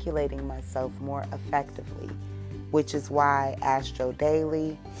articulating myself more effectively, which is why Astro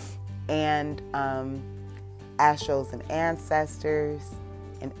Daily and Astros and Ancestors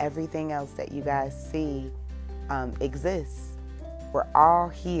and everything else that you guys see exists. We're all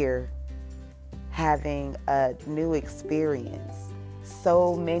here having a new experience.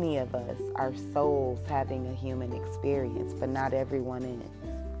 So many of us are souls having a human experience, but not everyone is.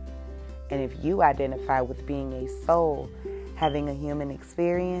 And if you identify with being a soul having a human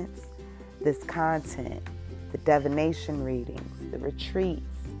experience, this content, the divination readings, the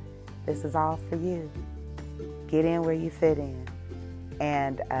retreats, this is all for you. Get in where you fit in.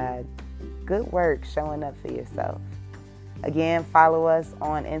 And good work showing up for yourself. Again, follow us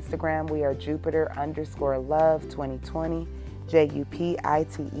on Instagram. We are Jupiter_Love2020,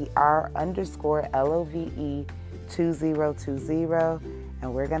 JUPITER_LOVE2020.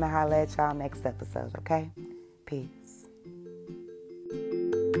 And we're going to holler at y'all next episode, okay? Peace.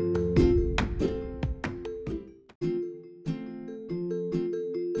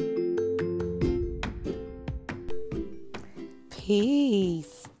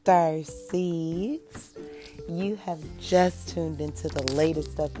 Peace, star seeds. You have just tuned into the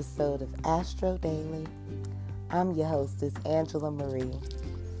latest episode of Astro Daily. I'm your hostess, Angela Marie.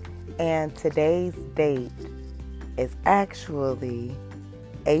 And today's date is actually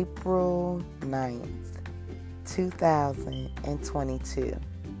April 9th, 2022.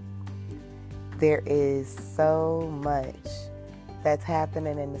 There is so much that's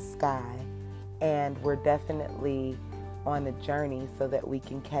happening in the sky, and we're definitely on a journey so that we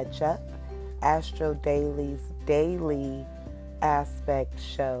can catch up. Astro Daily's daily aspect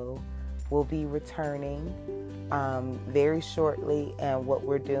show will be returning very shortly, and what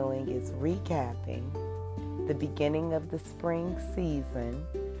we're doing is recapping the beginning of the spring season,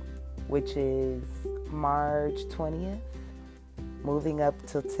 which is March 20th, moving up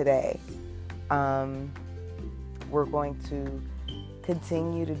till today. We're going to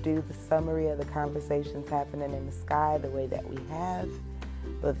continue to do the summary of the conversations happening in the sky the way that we have,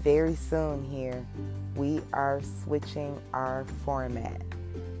 but very soon here we are switching our format.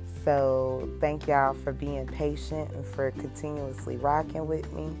 So thank y'all for being patient and for continuously rocking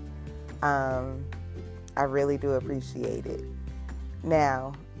with me. I really do appreciate it.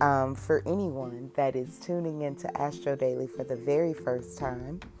 Now, for anyone that is tuning into Astro Daily for the very first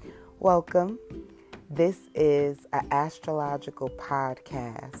time, welcome. This is an astrological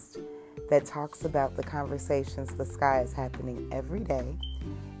podcast that talks about the conversations the sky is happening every day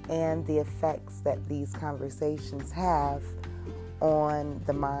and the effects that these conversations have on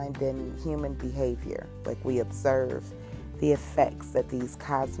the mind and human behavior. Like, we observe the effects that these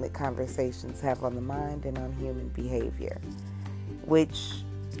cosmic conversations have on the mind and on human behavior, which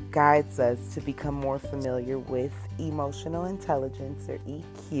guides us to become more familiar with emotional intelligence, or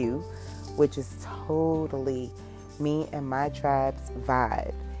EQ, which is totally me and my tribe's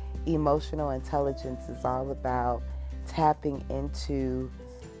vibe. Emotional intelligence is all about tapping into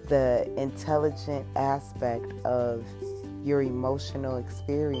the intelligent aspect of your emotional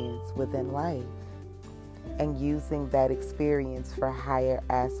experience within life and using that experience for higher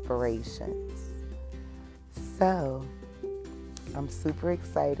aspirations. So, I'm super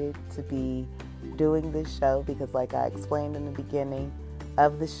excited to be doing this show because, like I explained in the beginning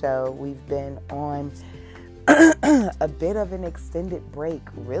of the show, we've been on a bit of an extended break,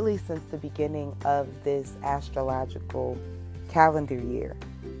 really since the beginning of this astrological calendar year.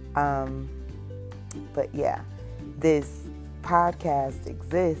 But yeah, this podcast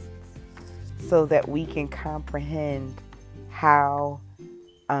exists so that we can comprehend how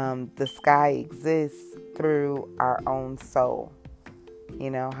the sky exists through our own soul.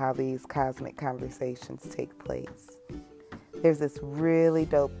 You know, how these cosmic conversations take place. There's this really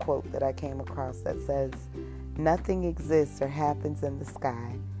dope quote that I came across that says, "Nothing exists or happens in the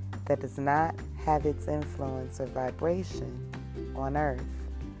sky that does not have its influence or vibration on Earth,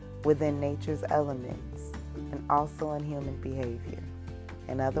 within nature's elements, and also in human behavior.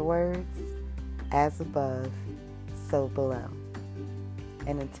 In other words, as above, so below."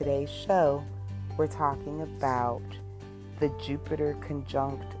 And in today's show, we're talking about the Jupiter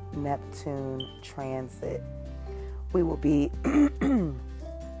conjunct Neptune transit. We will be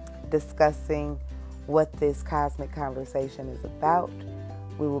discussing what this cosmic conversation is about.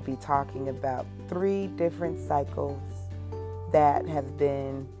 We will be talking about 3 different cycles that have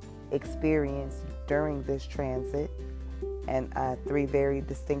been experienced during this transit, and 3 very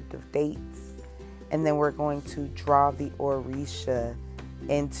distinctive dates. And then we're going to draw the Orisha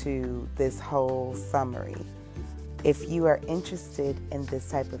into this whole summary. If you are interested in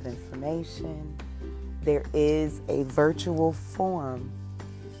this type of information, there is a virtual form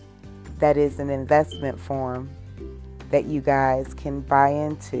that is an investment form that you guys can buy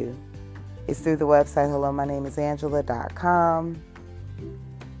into. It's through the website 𝓮𝓭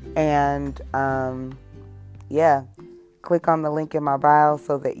and click on the link in my bio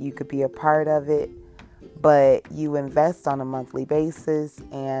so that you could be a part of it. But you invest on a monthly basis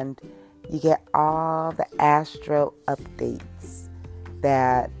and you get all the astro updates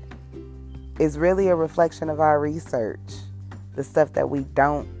that is really a reflection of our research, the stuff that we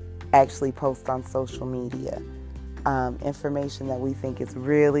don't actually post on social media, information that we think is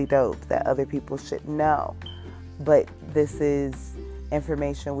really dope that other people should know. But this is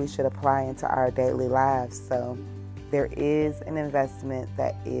information we should apply into our daily lives. So there is an investment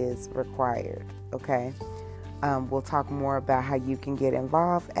that is required, okay? We'll talk more about how you can get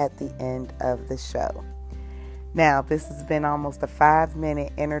involved at the end of the show. Now, this has been almost a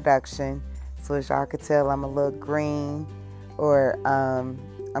 5-minute introduction. So as y'all could tell, I'm a little green, or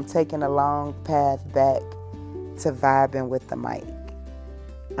I'm taking a long path back to vibing with the mic.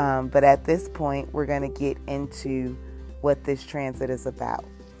 But at this point, we're going to get into what this transit is about.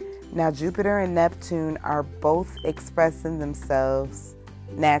 Now, Jupiter and Neptune are both expressing themselves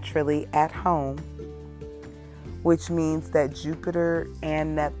naturally at home, which means that Jupiter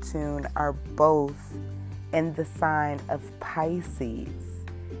and Neptune are both in the sign of Pisces,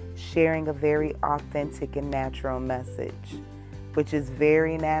 sharing a very authentic and natural message, which is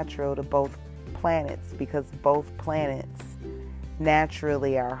very natural to both planets because both planets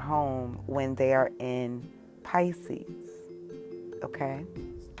naturally are home when they are in Pisces. Okay?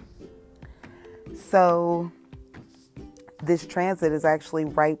 So this transit is actually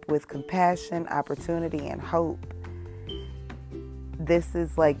ripe with compassion, opportunity, and hope. This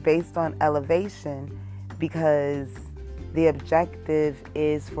is like based on elevation because the objective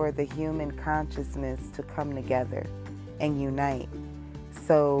is for the human consciousness to come together and unite.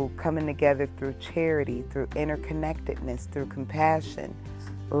 So coming together through charity, through interconnectedness, through compassion,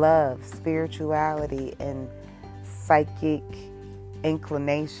 love, spirituality, and psychic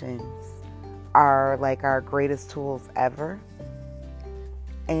inclinations are like our greatest tools ever.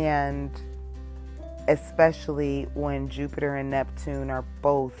 And especially when Jupiter and Neptune are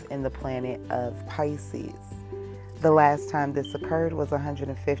both in the planet of Pisces. The last time this occurred was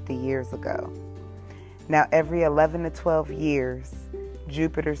 150 years ago. Now, every 11 to 12 years,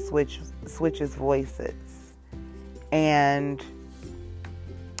 Jupiter switches voices. And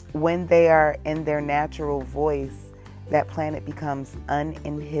when they are in their natural voice, that planet becomes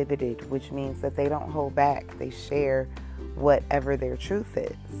uninhibited, which means that they don't hold back. They share whatever their truth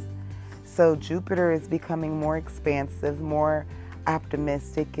is. So Jupiter is becoming more expansive, more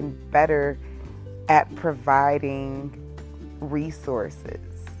optimistic, and better at providing resources,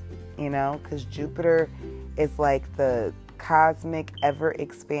 because Jupiter is like the cosmic,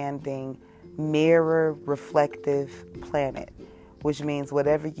 ever-expanding, mirror reflective planet, which means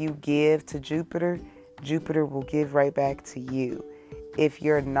whatever you give to Jupiter, Jupiter will give right back to you if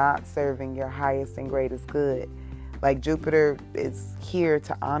you're not serving your highest and greatest good. Like Jupiter is here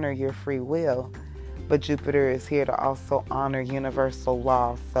to honor your free will, but Jupiter is here to also honor universal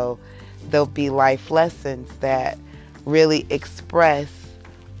law. So there'll be life lessons that really express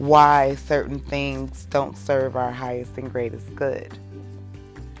why certain things don't serve our highest and greatest good.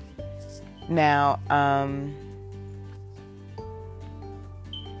 Now,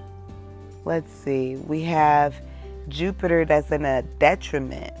 let's see. We have Jupiter that's in a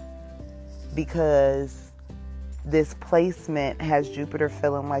detriment because this placement has Jupiter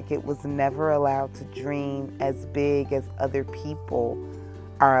feeling like it was never allowed to dream as big as other people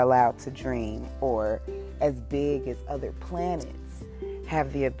are allowed to dream, or as big as other planets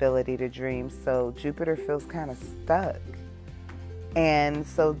have the ability to dream. So Jupiter feels kind of stuck. And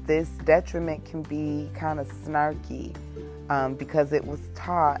so this detriment can be kind of snarky because it was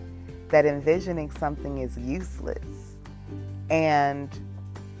taught that envisioning something is useless, and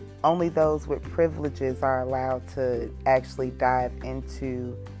only those with privileges are allowed to actually dive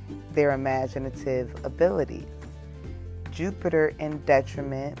into their imaginative abilities. Jupiter in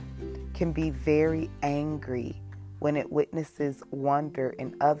detriment can be very angry when it witnesses wonder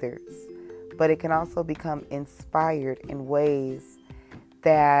in others, but it can also become inspired in ways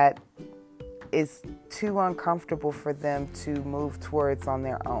that is too uncomfortable for them to move towards on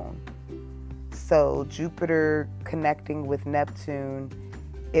their own. So Jupiter connecting with Neptune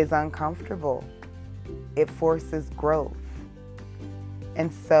is uncomfortable. It forces growth.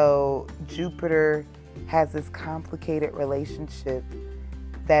 And so Jupiter has this complicated relationship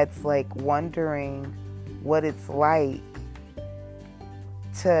that's like wondering what it's like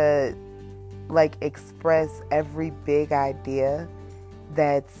to like express every big idea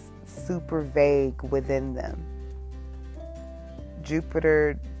that's super vague within them.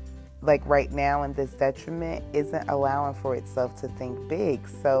 Jupiter, like right now in this detriment, isn't allowing for itself to think big.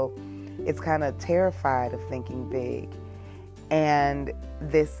 So it's kind of terrified of thinking big. And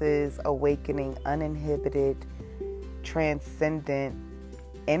this is awakening uninhibited, transcendent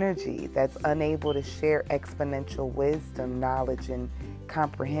energy that's unable to share exponential wisdom, knowledge, and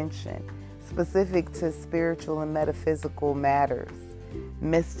comprehension specific to spiritual and metaphysical matters,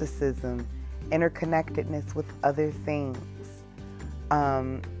 mysticism, interconnectedness with other things.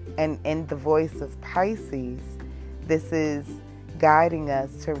 And in the voice of Pisces, this is guiding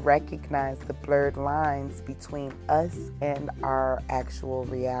us to recognize the blurred lines between us and our actual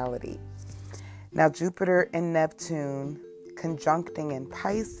reality. Now, Jupiter and Neptune conjuncting in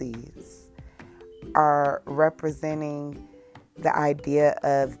Pisces are representing the idea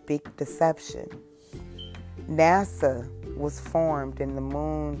of big deception. NASA was formed and the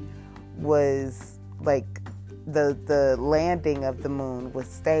moon was like the landing of the moon was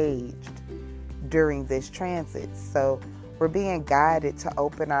staged during this transit. So we're being guided to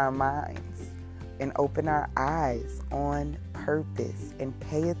open our minds and open our eyes on purpose and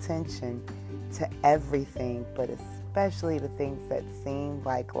pay attention to everything, but especially the things that seem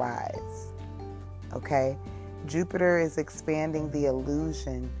like lies. Okay? Jupiter is expanding the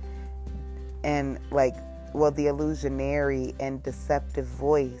illusion and the illusionary and deceptive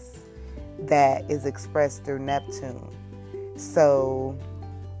voice that is expressed through Neptune. So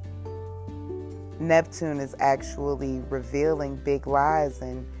Neptune is actually revealing big lies,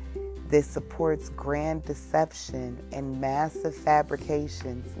 and this supports grand deception and massive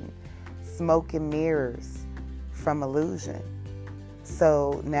fabrications and smoke and mirrors from illusion.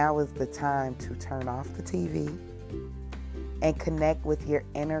 So now is the time to turn off the TV and connect with your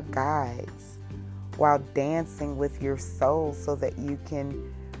inner guides while dancing with your soul so that you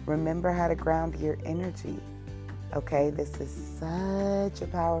can remember how to ground your energy. Okay, this is such a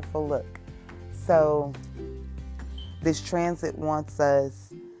powerful look. So this transit wants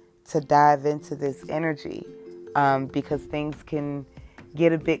us to dive into this energy because things can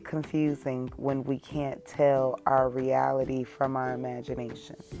get a bit confusing when we can't tell our reality from our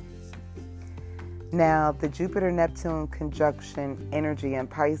imagination. Now, the Jupiter-Neptune conjunction energy in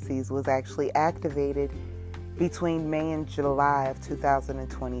Pisces was actually activated between May and July of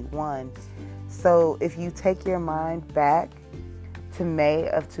 2021. So if you take your mind back to May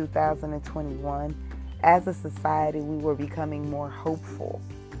of 2021, as a society, we were becoming more hopeful.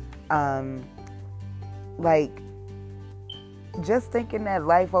 Just thinking that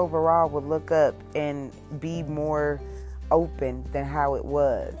life overall would look up and be more open than how it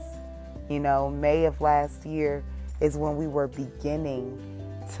was. You know, May of last year is when we were beginning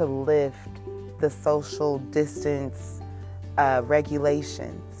to lift the social distance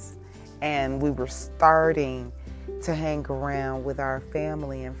regulations, and we were starting to hang around with our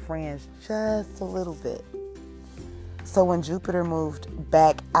family and friends just a little bit. So when Jupiter moved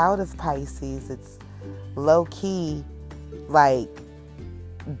back out of Pisces, it's low-key like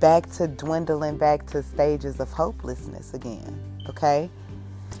back to dwindling back to stages of hopelessness again, okay?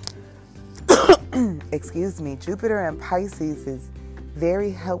 Excuse me. Jupiter in Pisces is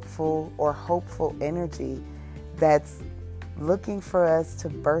very helpful or hopeful energy that's looking for us to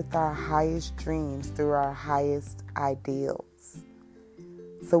birth our highest dreams through our highest ideals,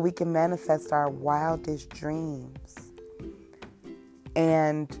 so we can manifest our wildest dreams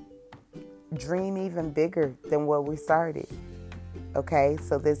and dream even bigger than what we started. Okay,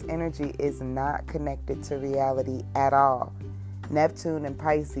 so this energy is not connected to reality at all. Neptune in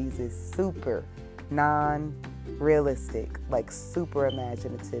Pisces is super non-realistic, like super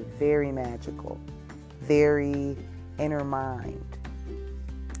imaginative, very magical, very inner mind.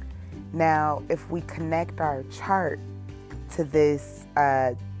 Now, if we connect our chart to this,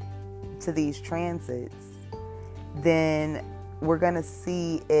 to these transits, then we're gonna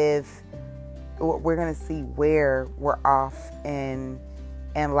see where we're off in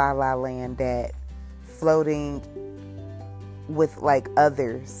La La Land at, floating with like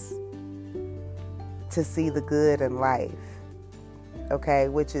others to see the good in life. Okay,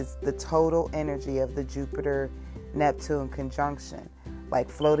 which is the total energy of the Jupiter-Neptune conjunction, like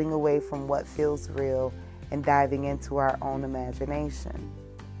floating away from what feels real and diving into our own imagination.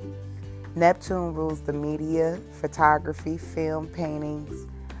 Neptune rules the media, photography, film, paintings,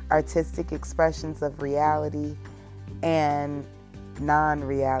 artistic expressions of reality, and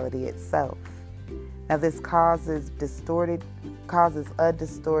non-reality itself. Now, this causes a distorted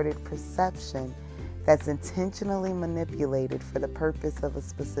perception that's intentionally manipulated for the purpose of a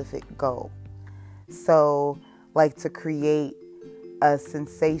specific goal. So, like to create a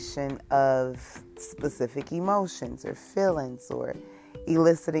sensation of specific emotions or feelings, or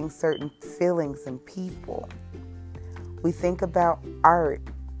eliciting certain feelings in people. We think about art.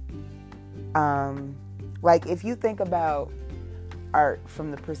 Like if you think about art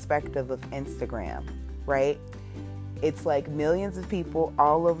from the perspective of Instagram, right? It's like millions of people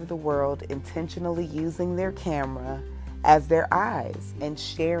all over the world intentionally using their camera as their eyes and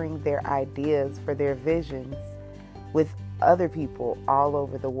sharing their ideas for their visions with other people all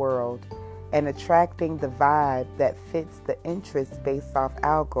over the world, and attracting the vibe that fits the interest based off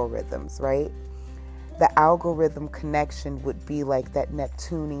algorithms, right? The algorithm connection would be like that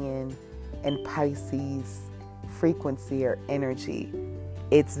Neptunian and Pisces frequency or energy.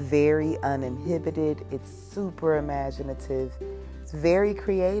 It's very uninhibited. It's super imaginative. It's very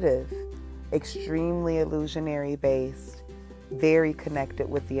creative. extremely illusionary based, very connected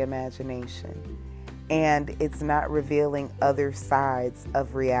with the imagination. And it's not revealing other sides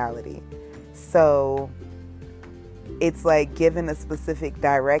of reality. So it's like given a specific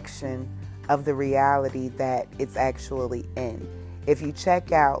direction of the reality that it's actually in. If you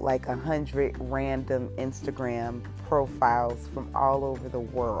check out like 100 random Instagram profiles from all over the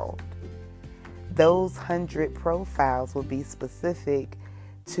world, those 100 profiles will be specific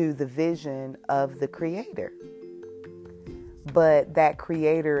to the vision of the creator. But that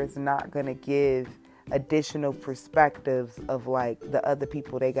creator is not going to give additional perspectives of like the other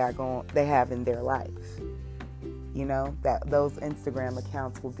people they have in their life. You know, that those Instagram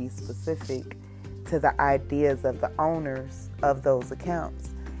accounts will be specific to the ideas of the owners of those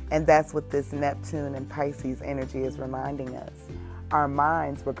accounts. And that's what this Neptune and Pisces energy is reminding us. Our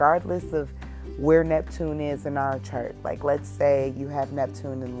minds, regardless of where Neptune is in our chart, like let's say you have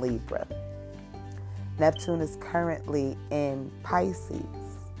Neptune in Libra. Neptune is currently in Pisces.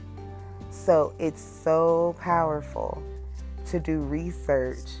 So it's so powerful to do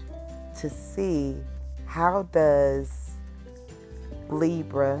research to see how does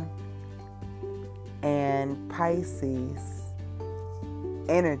Libra and Pisces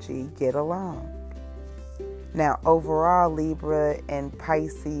energy get along. Now, overall, Libra and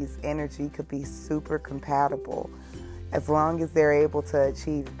Pisces energy could be super compatible as long as they're able to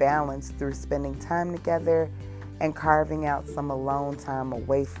achieve balance through spending time together and carving out some alone time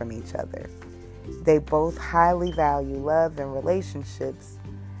away from each other. They both highly value love and relationships,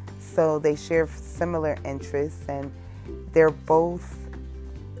 so they share similar interests, and they're both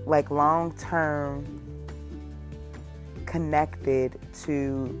like long-term connected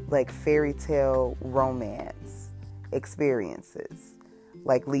to like fairy tale romance experiences.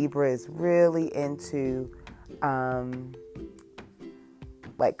 Like Libra is really into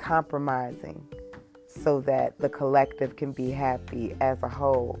like compromising so that the collective can be happy as a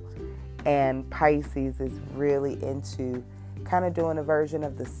whole. And Pisces is really into kind of doing a version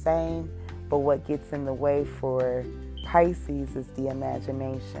of the same, but what gets in the way for Pisces is the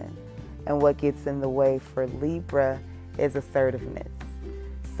imagination. And what gets in the way for Libra is assertiveness.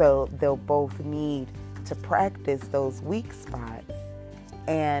 So they'll both need to practice those weak spots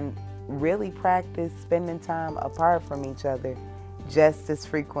and really practice spending time apart from each other just as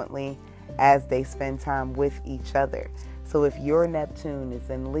frequently as they spend time with each other. So if your Neptune is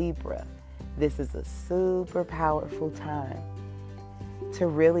in Libra, this is a super powerful time to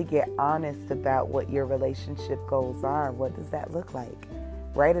really get honest about what your relationship goals are. What does that look like?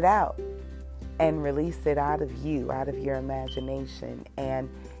 Write it out and release it out of you, out of your imagination, and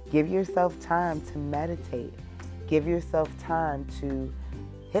give yourself time to meditate. Give yourself time to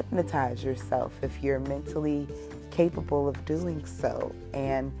hypnotize yourself if you're mentally capable of doing so,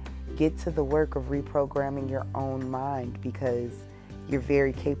 and get to the work of reprogramming your own mind, because you're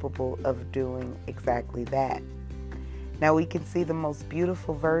very capable of doing exactly that. Now we can see the most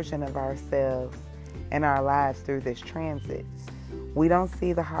beautiful version of ourselves in our lives through this transit. We don't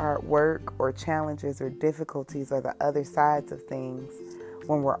see the hard work or challenges or difficulties or the other sides of things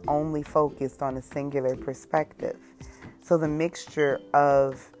when we're only focused on a singular perspective. So the mixture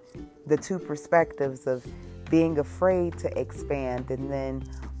of the two perspectives of being afraid to expand and then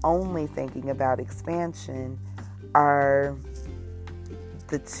only thinking about expansion are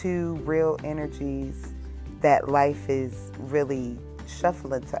the two real energies that life is really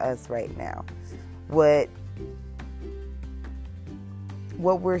shuffling to us right now. What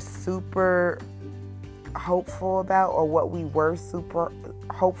we're super hopeful about, or what we were super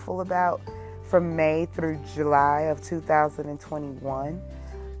hopeful about from May through July of 2021,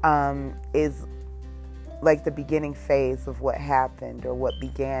 is like the beginning phase of what happened, or what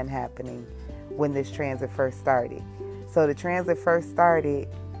began happening when this transit first started. So the transit first started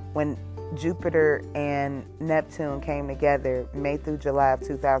when Jupiter and Neptune came together May through July of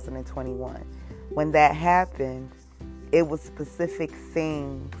 2021. When that happened, it was specific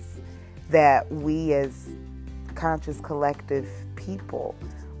things that we as conscious collective people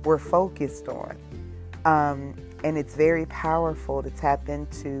were focused on. And it's very powerful to tap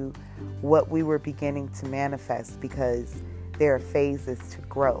into what we were beginning to manifest, because there are phases to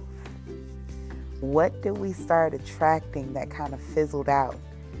growth. What did we start attracting that kind of fizzled out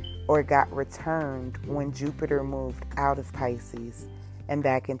or got returned when Jupiter moved out of Pisces and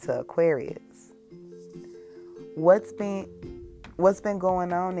back into Aquarius? What's been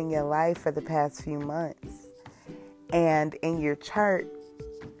going on in your life for the past few months? And in your chart,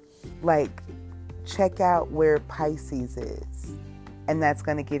 like, check out where Pisces is, and that's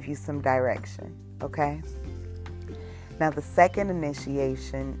going to give you some direction, okay? Now, the second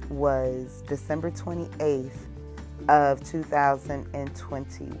initiation was December 28th of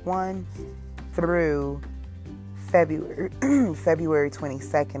 2021 through February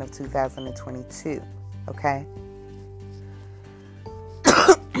 22nd of 2022. Okay?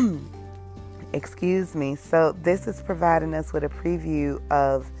 Excuse me. So this is providing us with a preview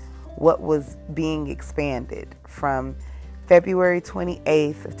of what was being expanded from February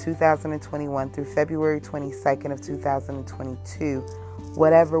 28th of 2021 through February 22nd of 2022.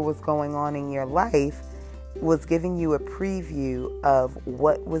 Whatever was going on in your life was giving you a preview of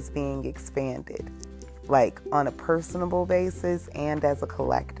what was being expanded, like on a personal basis and as a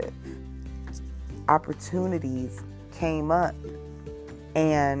collective. Opportunities came up,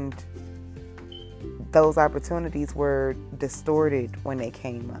 and those opportunities were distorted when they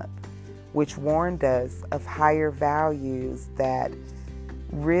came up, which warned us of higher values that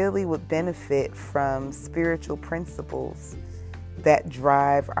really would benefit from spiritual principles that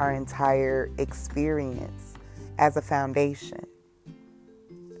drive our entire experience as a foundation.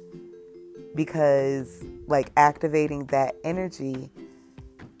 Because, like, activating that energy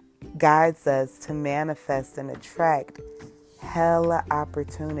guides us to manifest and attract hella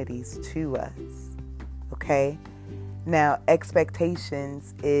opportunities to us. Okay? Now,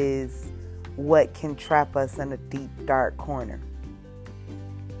 expectations is what can trap us in a deep, dark corner.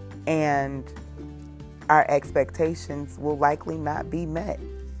 And our expectations will likely not be met.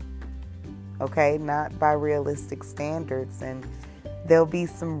 Okay? Not by realistic standards. And there'll be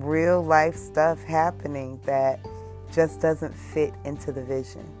some real life stuff happening that just doesn't fit into the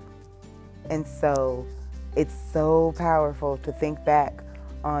vision. And so it's so powerful to think back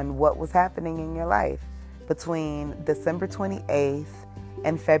on what was happening in your life between December 28th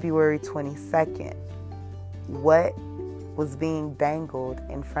and February 22nd. What was being dangled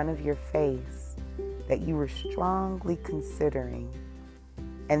in front of your face that you were strongly considering,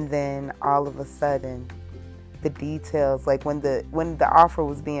 and then all of a sudden the details, like when the offer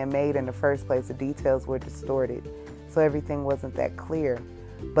was being made in the first place, the details were distorted, so everything wasn't that clear.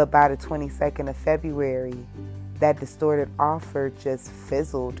 But by the 22nd of February, that distorted offer just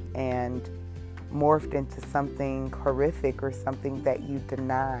fizzled and morphed into something horrific or something that you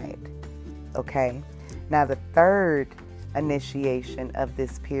denied. Okay? Now, the third initiation of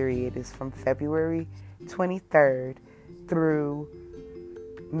this period is from February 23rd through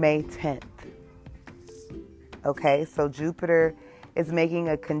May 10th. Okay? So Jupiter is making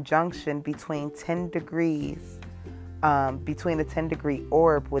a conjunction between 10 degrees, between a 10-degree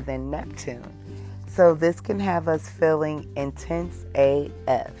orb within Neptune. So this can have us feeling intense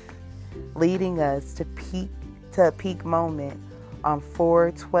AF, leading us to a peak moment on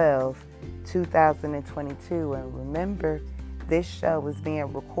 4/12/2022. And remember, this show is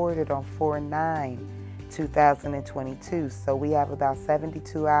being recorded on 4/9/2022. So we have about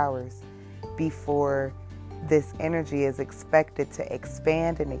 72 hours before this energy is expected to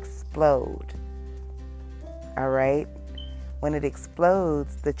expand and explode. All right? When it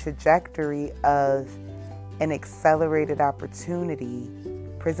explodes, the trajectory of an accelerated opportunity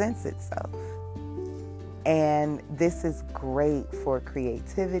presents itself. And this is great for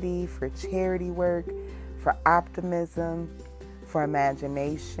creativity, for charity work, for optimism, for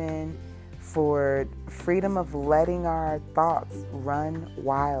imagination, for freedom of letting our thoughts run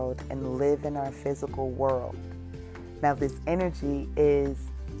wild and live in our physical world. Now, this energy is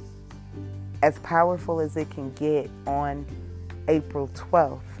as powerful as it can get on April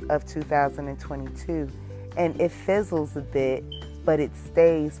 12th of 2022. And it fizzles a bit, but it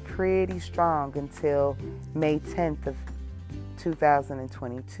stays pretty strong until May 10th of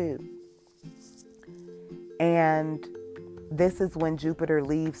 2022. And this is when Jupiter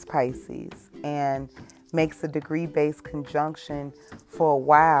leaves Pisces and makes a degree-based conjunction for a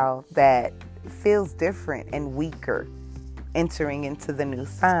while that feels different and weaker entering into the new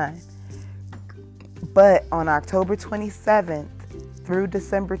sign. But on October 27th through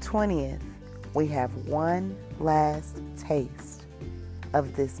December 20th, we have one last taste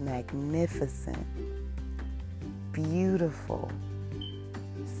of this magnificent, beautiful,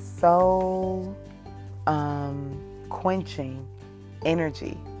 soul quenching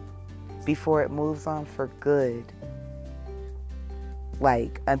energy before it moves on for good,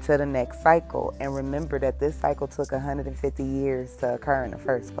 like until the next cycle. And remember that this cycle took 150 years to occur in the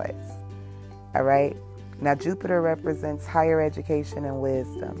first place. All right? Now, Jupiter represents higher education and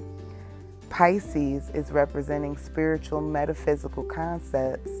wisdom. Pisces is representing spiritual, metaphysical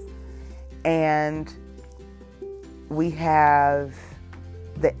concepts. And we have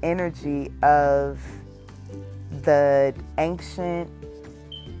the energy of the ancient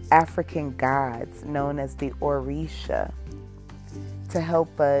African gods known as the Orisha to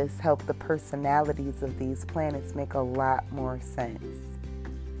help us help the personalities of these planets make a lot more sense.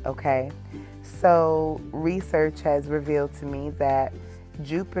 Okay? So research has revealed to me that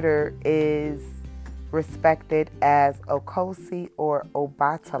Jupiter is respected as Okosi or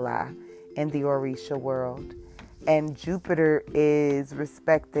Obatala in the Orisha world. And Jupiter is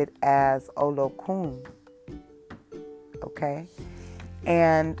respected as 𝓮𝓮𝓹𝓽𝓾. Okay?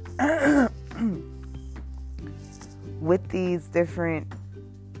 And with these different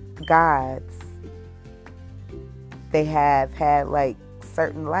gods, they have had like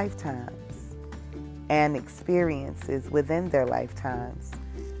certain lifetimes and experiences within their lifetimes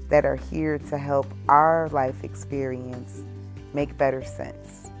that are here to help our life experience make better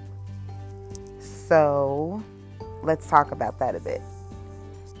sense. So let's talk about that a bit.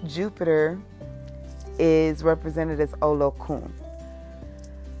 Jupiter is represented as 𝓮𝓮𝓾.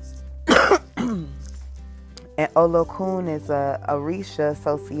 And 𝓮𝓮𝓾 is a Orisha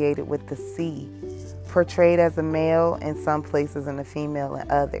associated with the sea, portrayed as a male in some places and a female in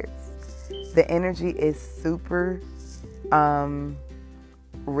others. The energy is super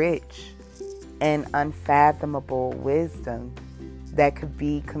rich and unfathomable wisdom that could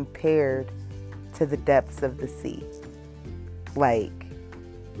be compared to the depths of the sea. Like,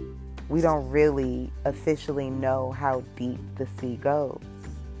 we don't really officially know how deep the sea goes.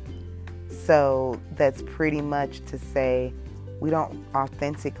 So that's pretty much to say we don't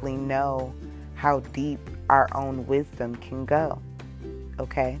authentically know how deep our own wisdom can go.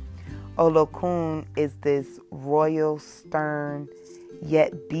 Okay? 𝓮𝓮𝓾 is this royal, stern,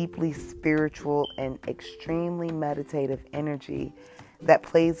 yet deeply spiritual and extremely meditative energy that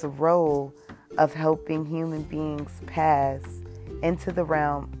plays a role of helping human beings pass into the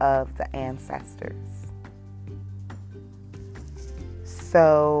realm of the ancestors.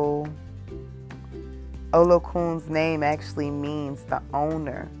 So 𝓮𝓮𝓾's name actually means the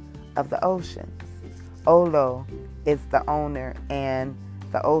owner of the oceans. Olo is the owner and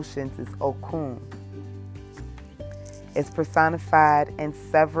the oceans is 𝓮𝓾. It's personified in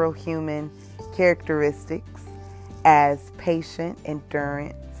several human characteristics as patient,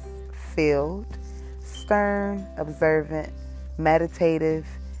 endurance, filled, stern, observant, meditative,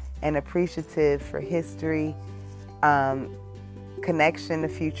 and appreciative for history, connection to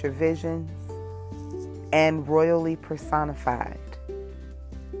future visions, and royally personified.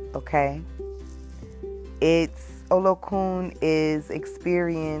 Okay? 𝓮𝓮𝓾 is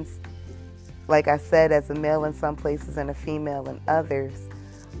experienced, like I said, as a male in some places and a female in others,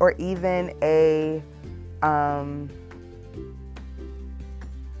 or even a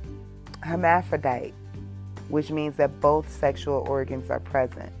hermaphrodite, which means that both sexual organs are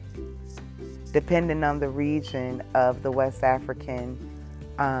present, depending on the region of the West African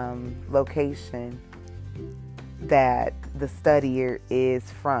location that the studier is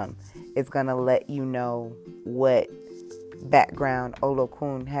from. It's going to let you know what background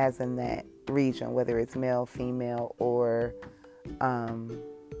𝓮𝓮𝓾 has in that region, whether it's male, female, or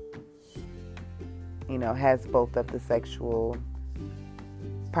has both of the sexual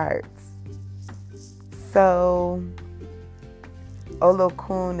parts. So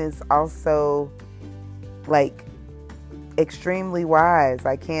𝓮𝓮𝓾 is also like extremely wise.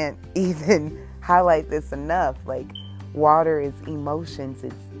 I can't even highlight this enough. Like, water is emotions.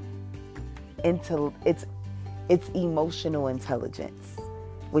 It's emotional intelligence,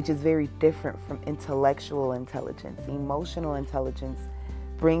 which is very different from intellectual intelligence. Emotional intelligence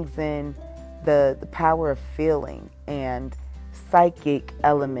brings in the power of feeling and psychic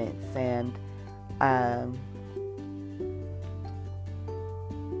elements and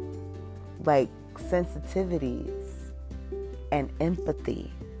like sensitivities and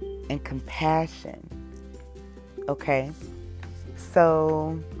empathy and compassion. Okay?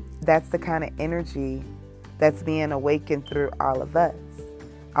 So that's the kind of energy that's being awakened through all of us.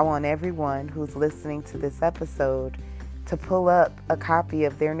 I want everyone who's listening to this episode to pull up a copy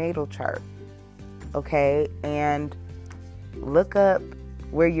of their natal chart. Okay? And look up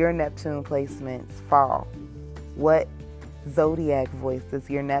where your Neptune placements fall. What zodiac voice does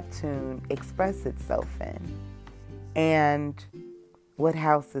your Neptune express itself in? And what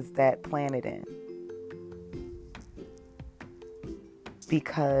house is that planet in?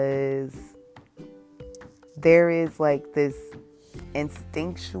 Because there is like this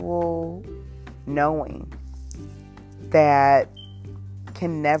instinctual knowing that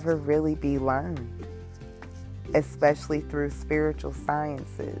can never really be learned, especially through spiritual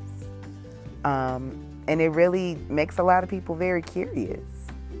sciences. And it really makes a lot of people very curious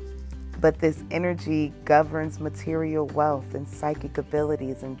But this energy governs material wealth and psychic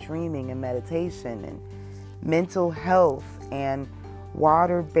abilities and dreaming and meditation and mental health and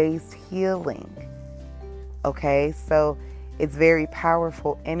water-based healing. Okay, so it's very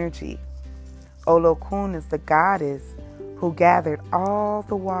powerful energy. 𝓮𝓏 is the goddess who gathered all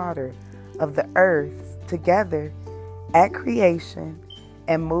the water of the earth together at creation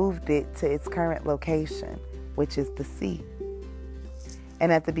and moved it to its current location, which is the sea.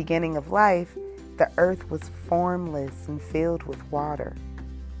 And at the beginning of life, the earth was formless and filled with water.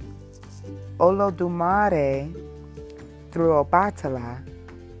 𝓮𝓁𝓷𝓷𝓬𝓙𝓏,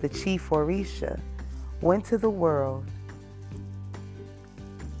 the chief Orisha, went to the world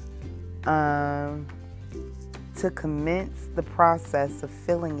to commence the process of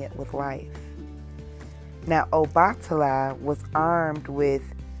filling it with life. Now, Obatala was armed with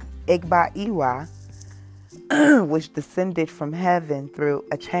𝓮𝓁𝓷𝓷𝓬𝓙, which descended from heaven through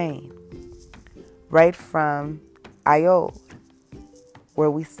a chain, right from Ayod,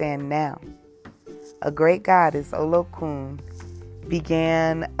 where we stand now. A great goddess, 𝓮𝓏,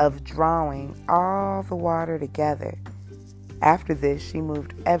 began of drawing all the water together. After this, she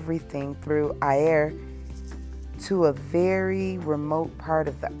moved everything through air to a very remote part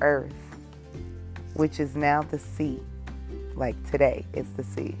of the earth, which is now the sea. Like today, it's the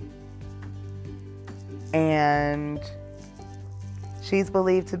sea. And she's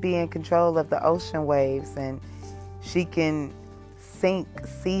believed to be in control of the ocean waves, and she can sink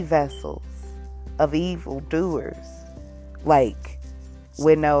sea vessels of evildoers, like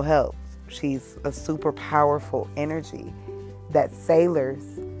with no help. She's a super powerful energy that sailors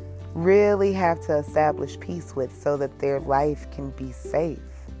really have to establish peace with so that their life can be safe.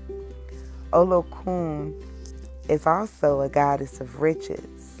 𝓮𝓏 is also a goddess of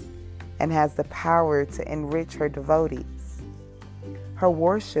riches and has the power to enrich her devotees. Her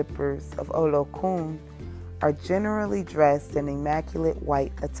worshippers of 𝓮𝓏 are generally dressed in immaculate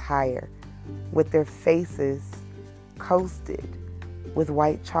white attire with their faces coated with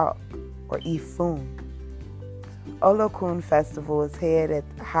white chalk or 𝓝𝓮. 𝓮𝓏 festival is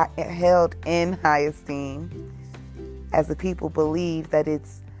held in high esteem, as the people believe that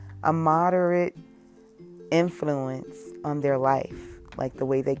it's a moderate influence on their life, like the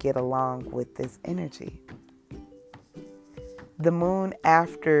way they get along with this energy. The moon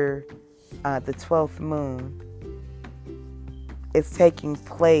after the 12th moon is taking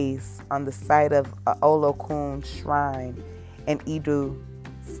place on the site of 𝓮𝓏 shrine in Edo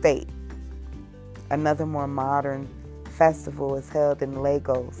State. Another more modern festival is held in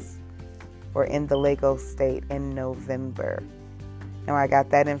Lagos, or in the Lagos State, in November. Now, I got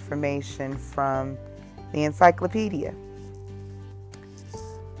that information from the encyclopedia.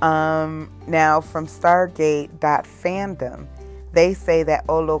 Now, from 𝓮𝓸𝓷𝓽𝓾𝓷𝓮, they say that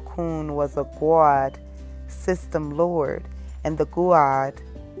𝓮𝓏 was a god system lord, and the god,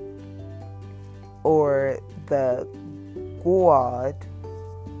 or the god,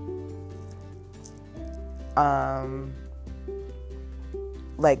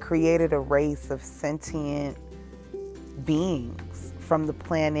 created a race of sentient beings from the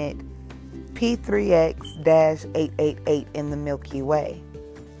planet P3X-888 in the Milky Way.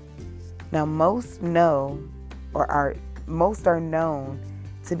 Now, most are known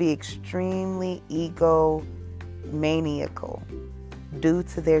to be extremely egomaniacal due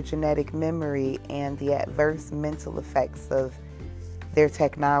to their genetic memory and the adverse mental effects of their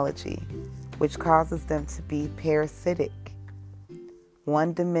technology, which causes them to be parasitic,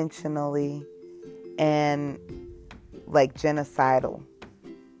 one-dimensionally, and genocidal.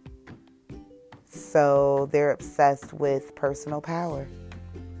 So they're obsessed with personal power,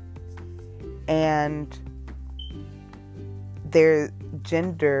 and their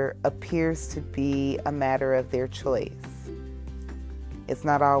gender appears to be a matter of their choice. It's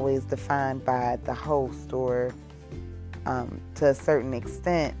not always defined by the host, or to a certain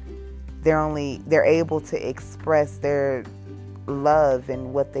extent, they're able to express their love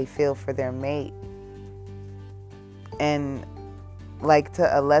and what they feel for their mate, and to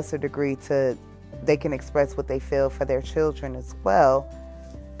a lesser degree, they can express what they feel for their children as well,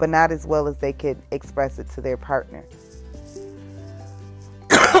 but not as well as they could express it to their partner.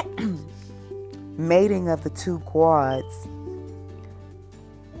 Mating of the two gods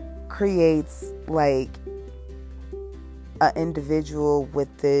creates an individual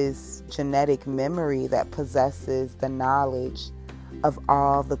with this genetic memory that possesses the knowledge of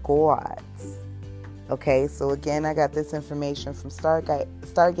all the gods. Okay, so again, I got this information from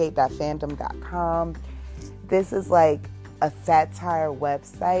𝓮𝓸𝓷𝓽𝓮.com. This is a satire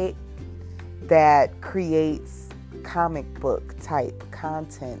website that creates comic book type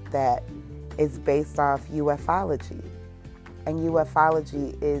content that is based off ufology. And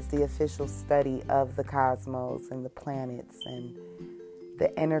ufology is the official study of the cosmos and the planets and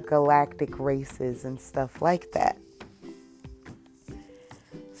the intergalactic races and stuff like that.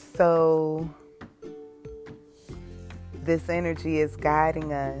 So this energy is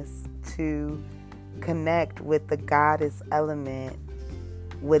guiding us to connect with the goddess element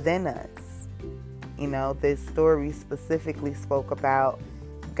within us. You know, this story specifically spoke about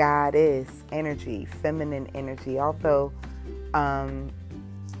goddess energy, feminine energy, although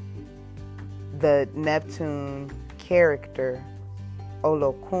the Neptune character,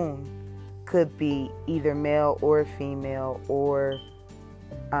 𝓮𝓏, could be either male or female, or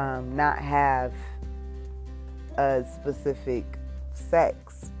not have a specific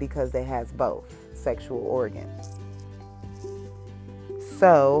sex, because it has both sexual organs.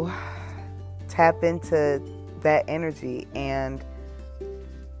 So tap into that energy and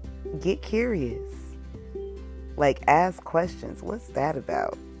get curious. Like, ask questions. What's that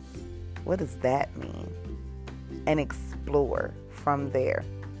about? What does that mean? And explore from there.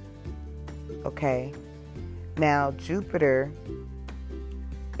 Okay? Now, Jupiter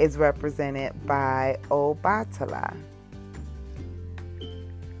is represented by 𝓮𝓁𝓷𝓚.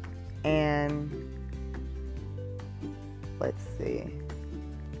 And let's see.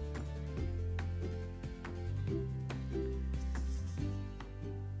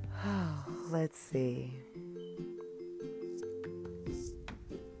 Let's see.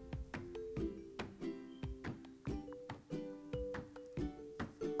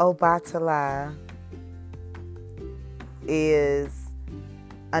 𝓮𝓁𝓷𝓚 is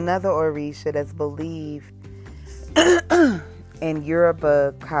another Orisha that's believed in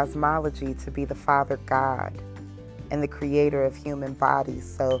Yoruba cosmology to be the Father God and the creator of human bodies.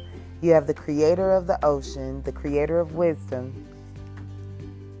 So you have the creator of the ocean, the creator of wisdom.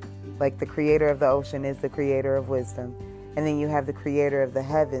 Like, the creator of the ocean is the creator of wisdom. And then you have the creator of the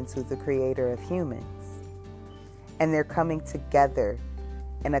heavens, who's the creator of humans. And they're coming together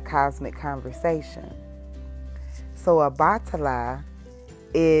in a cosmic conversation. So 𝓮𝓁𝓷𝓚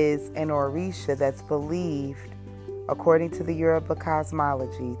is an Orisha that's believed, according to the Yoruba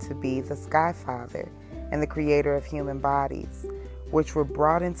cosmology, to be the Sky Father and the creator of human bodies, which were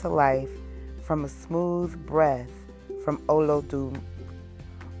brought into life from a smooth breath from Olodumare.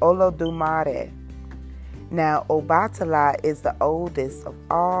 Now, 𝓮𝓁𝓷𝓚 is the oldest of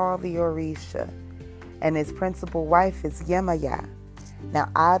all the Orisha, and his principal wife is 𝓬𝓁𝓹𝓵𝓪𝓲. Now,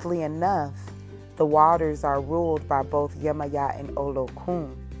 oddly enough, the waters are ruled by both 𝓬𝓁𝓹 and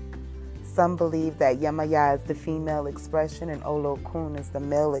𝓮𝓏. Some believe that 𝓬𝓁𝓹 is the female expression and 𝓮𝓏 is the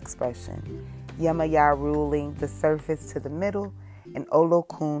male expression. 𝓬𝓁𝓹 ruling the surface to the middle, and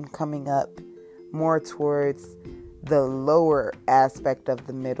𝓮𝓏 coming up more towards the lower aspect of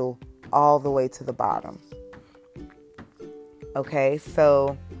the middle, all the way to the bottom. Okay,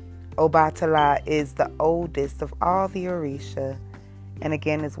 so 𝓮𝓁𝓷𝓚 is the oldest of all the Orisha, and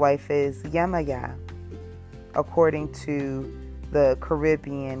again, his wife is 𝓬𝓁𝓹, according to the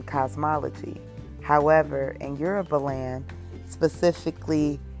Caribbean cosmology. However, in Yoruba land,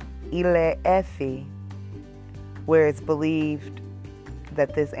 specifically Ile-Ife, where it's believed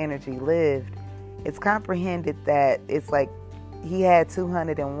that this energy lived, it's comprehended that it's like he had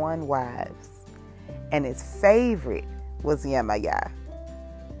 201 wives, and his favorite was 𝓬𝓁𝓹.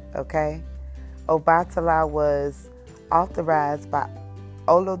 Okay? 𝓮𝓁𝓹 was authorized by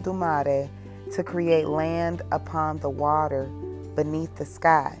Olodumare to create land upon the water beneath the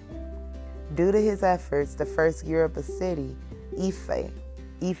sky. Due to his efforts, the first Yoruba city, Ife,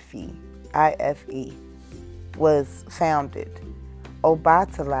 I-F-E, was founded.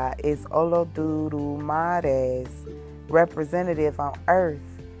 𝓮𝓁𝓷𝓚 is Olodumare representative on earth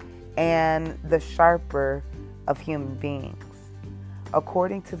and the sharper of human beings.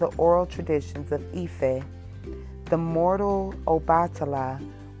 According to the oral traditions of Ife, the mortal 𝓮𝓁𝓷𝓚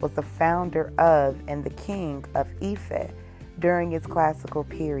was the founder of and the king of Ife during its classical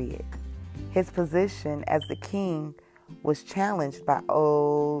period. His position as the king was challenged by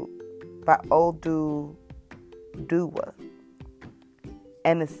Oduduwa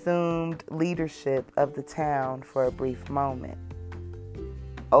and assumed leadership of the town for a brief moment.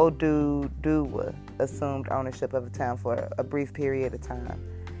 Oduduwa assumed ownership of the town for a brief period of time.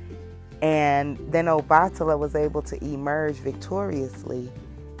 And then 𝓮𝓁𝓚 was able to emerge victoriously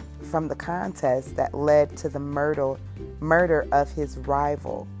from the contest that led to the murder of his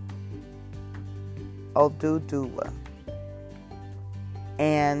rival, Oduduwa.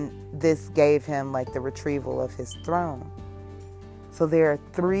 And this gave him like the retrieval of his throne. So there are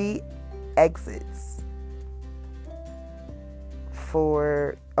 3 exits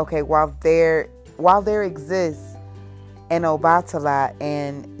while there exists an 𝓮𝓹𝓷𝓚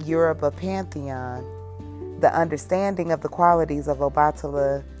and 𝓬𝓸𝓷𝓚, the understanding of the qualities of the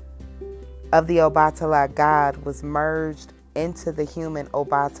𝓮𝓸𝓷 God was merged into the human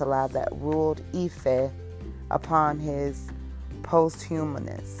𝓮𝓹𝓷 that ruled Ife upon his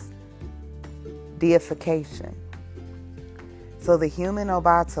posthumous deification. So the human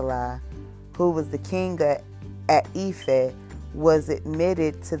𝓮𝓹𝓷, who was the king at Ife, was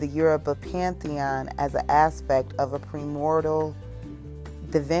admitted to the Yoruba pantheon as an aspect of a primordial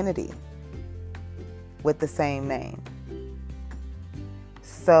divinity with the same name.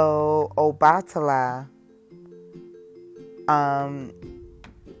 So 𝓮𝓹𝓷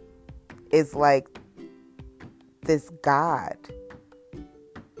is like this god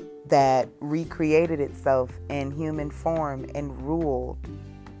that recreated itself in human form and ruled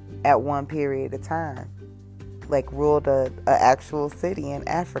at one period of time, like ruled a actual city in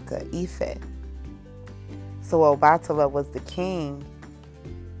Africa, Ife. So 𝓮𝓹𝓷 was the king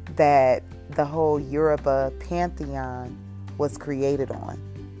that the whole Yoruba pantheon was created on.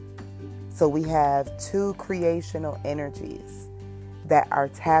 So we have two creational energies that are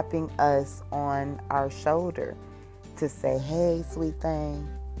tapping us on our shoulder to say, hey, sweet thing,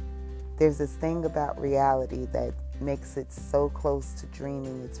 there's this thing about reality that makes it so close to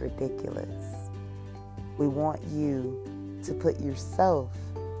dreaming it's ridiculous. We want you to put yourself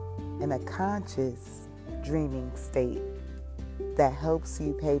in a conscious dreaming state that helps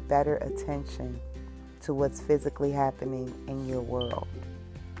you pay better attention to what's physically happening in your world.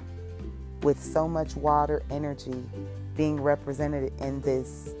 With so much water energy being represented in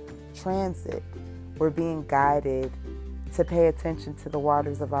this transit, we're being guided to pay attention to the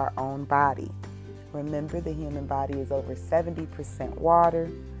waters of our own body. Remember, the human body is over 70%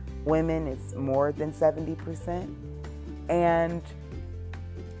 water. Women is more than 70%. And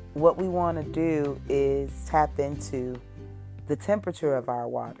what we want to do is tap into the temperature of our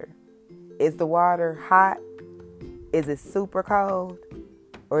water. Is the water hot? Is it super cold?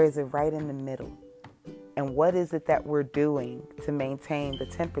 Or is it right in the middle? And what is it that we're doing to maintain the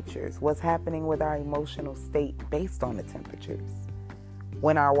temperatures? What's happening with our emotional state based on the temperatures?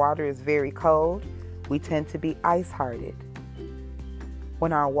 When our water is very cold, we tend to be ice-hearted.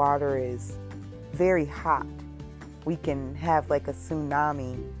 When our water is very hot, we can have like a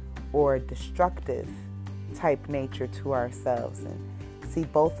tsunami or a destructive type nature to ourselves. And see,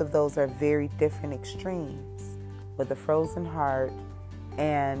 both of those are very different extremes, with a frozen heart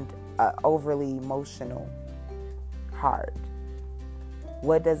and an overly emotional heart.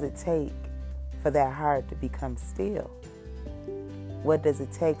 What does it take for that heart to become still? What does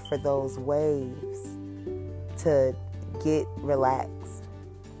it take for those waves to get relaxed?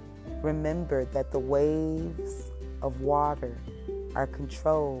 Remember that the waves of water are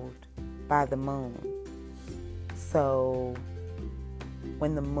controlled by the moon. So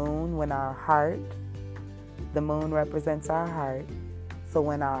when the moon represents our heart. So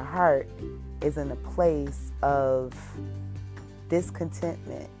when our heart is in a place of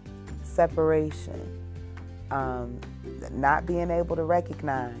discontentment, separation, not being able to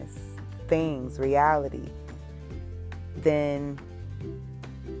recognize things, reality, then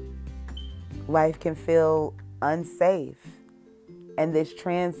life can feel unsafe. And this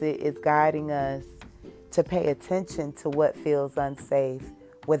transit is guiding us to pay attention to what feels unsafe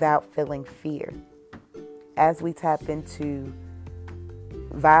without feeling fear. As we tap into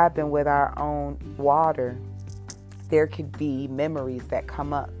vibing with our own water, there could be memories that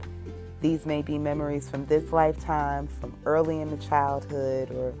come up. These may be memories from this lifetime, from early in the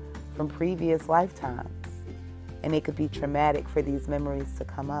childhood, or from previous lifetimes. And it could be traumatic for these memories to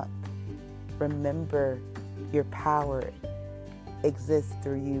come up. Remember, your power exists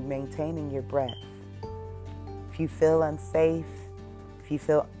through you maintaining your breath. If you feel unsafe, if you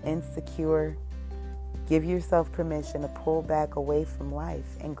feel insecure, give yourself permission to pull back away from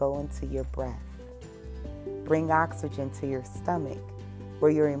life and go into your breath. Bring oxygen to your stomach,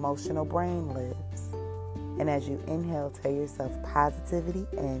 where your emotional brain lives. And as you inhale, tell yourself positivity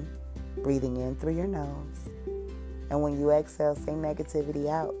in, breathing in through your nose. And when you exhale, say negativity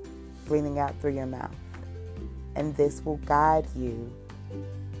out, breathing out through your mouth. And this will guide you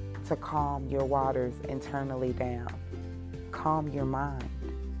to calm your waters internally down, calm your mind,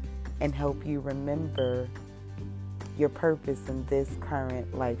 and help you remember your purpose in this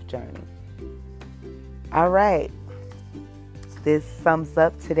current life journey. All right. This sums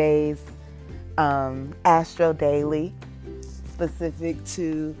up today's Astro Daily, specific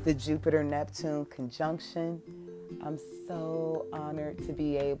to the Jupiter-Neptune conjunction. I'm so honored to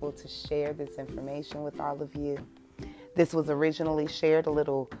be able to share this information with all of you. This was originally shared a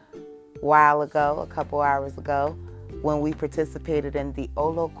little while ago, a couple hours ago, when we participated in the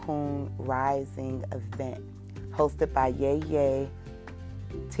𝓮𝓁 event hosted by 𝓮𝓁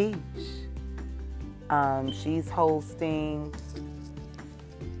𝓙𝓾𝓹𝓵𝓪𝓲. She's hosting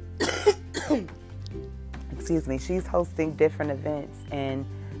she's hosting different events in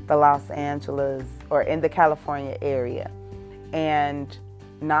the Los Angeles or in the California area. And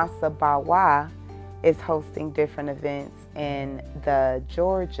𝓮𝓁𝓵𝓪𝓲 is hosting different events in the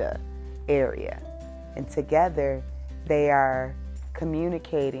Georgia area. And together they are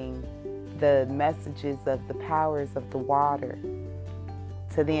communicating the messages of the powers of the water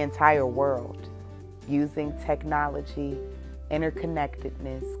to the entire world using technology,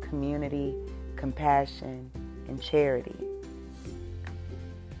 interconnectedness, community, compassion, and charity.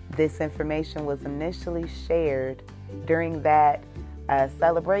 This information was initially shared during that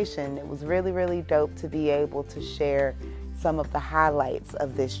celebration. It was really, really dope to be able to share some of the highlights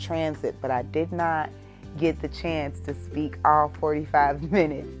of this transit, but I did not get the chance to speak all 45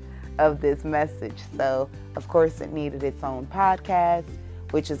 minutes of this message. So, of course, it needed its own podcast,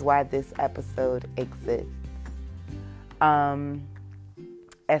 which is why this episode exists.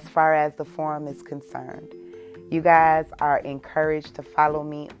 As far as the forum is concerned, you guys are encouraged to follow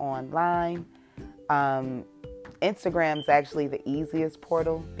me online. Instagram is actually the easiest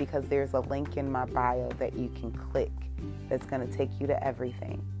portal because there's a link in my bio that you can click that's going to take you to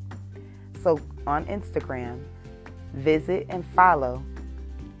everything. So on Instagram, visit and follow,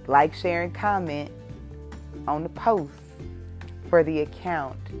 like, share, and comment on the post for the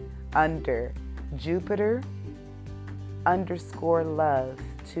account under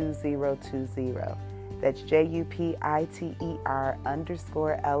𝓮𝓸_love2020. That's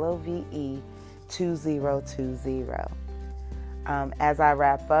JUPITER_LOVE2020. As I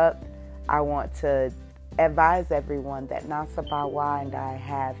wrap up, I want to advise everyone that 𝓮𝓁𝓵𝓪𝓲 and I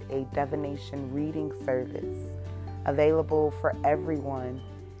have a divination reading service available for everyone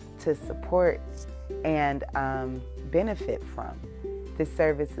to support and benefit from. This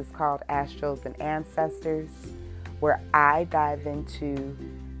service is called Astros and Ancestors, where I dive into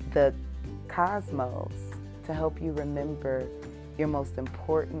the cosmos to help you remember your most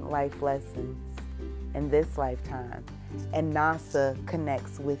important life lessons in this lifetime. And NASA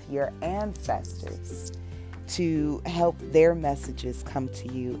connects with your ancestors to help their messages come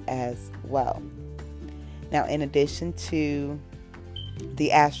to you as well. Now, in addition to the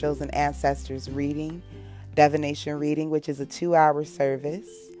Astros and Ancestors reading, divination reading, which is a 2-hour service,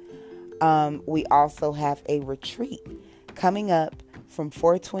 we also have a retreat coming up from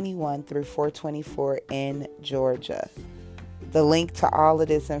 4/21 through 4/24 in Georgia. The link to all of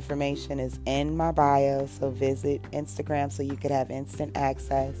this information is in my bio, so visit Instagram so you could have instant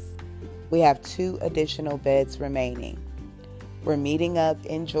access. We have 2 additional beds remaining. We're meeting up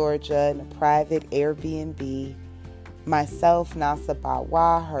in Georgia in a private Airbnb. Myself,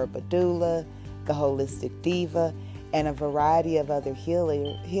 𝓮𝓁𝓵𝓪𝓲𝓪𝓏, the Holistic Diva, and a variety of other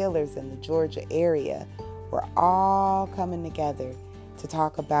healers in the Georgia area. We're all coming together to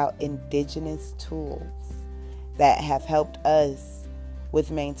talk about indigenous tools that have helped us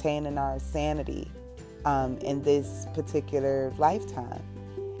with maintaining our sanity in this particular lifetime.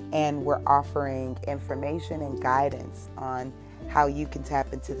 And we're offering information and guidance on how you can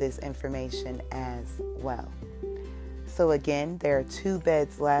tap into this information as well. So again, there are 2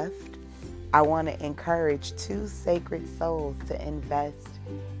 beds left. I want to encourage 2 sacred souls to invest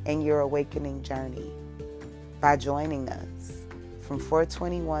in your awakening journey by joining us from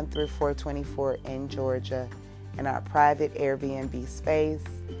 4/21 through 4/24 in Georgia in our private Airbnb space.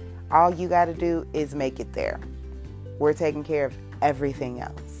 All you got to do is make it there. We're taking care of everything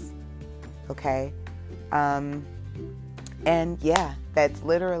else. Okay? And yeah, that's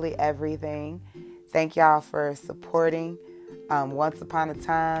literally everything. Thank y'all for supporting. Once upon a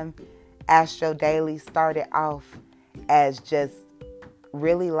time, Astro Daily started off as just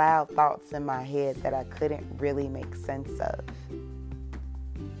really loud thoughts in my head that I couldn't really make sense of.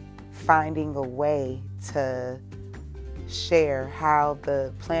 Finding a way to share how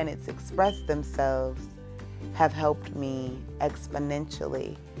the planets express themselves have helped me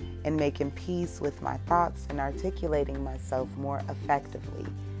exponentially in making peace with my thoughts and articulating myself more effectively,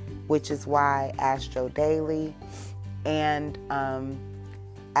 which is why Astro Daily and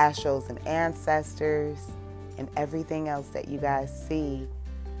Astros and Ancestors and everything else that you guys see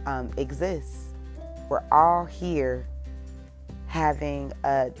exists. We're all here having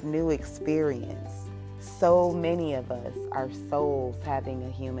a new experience. So many of us are souls having a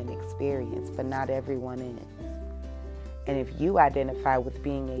human experience, but not everyone is. And if you identify with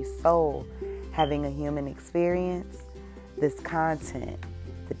being a soul having a human experience, this content,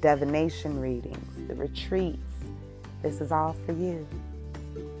 the divination readings, the retreats. This is all for you.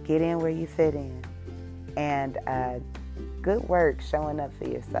 Get in where you fit in. And good work showing up for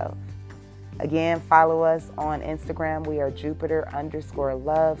yourself. Again, follow us on Instagram. We are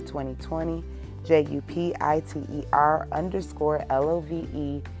Jupiter_Love2020,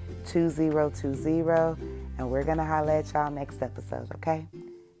 JUPITER_LOVE2020. And we're going to holler at y'all next episode, okay?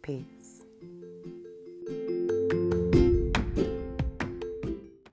 Peace.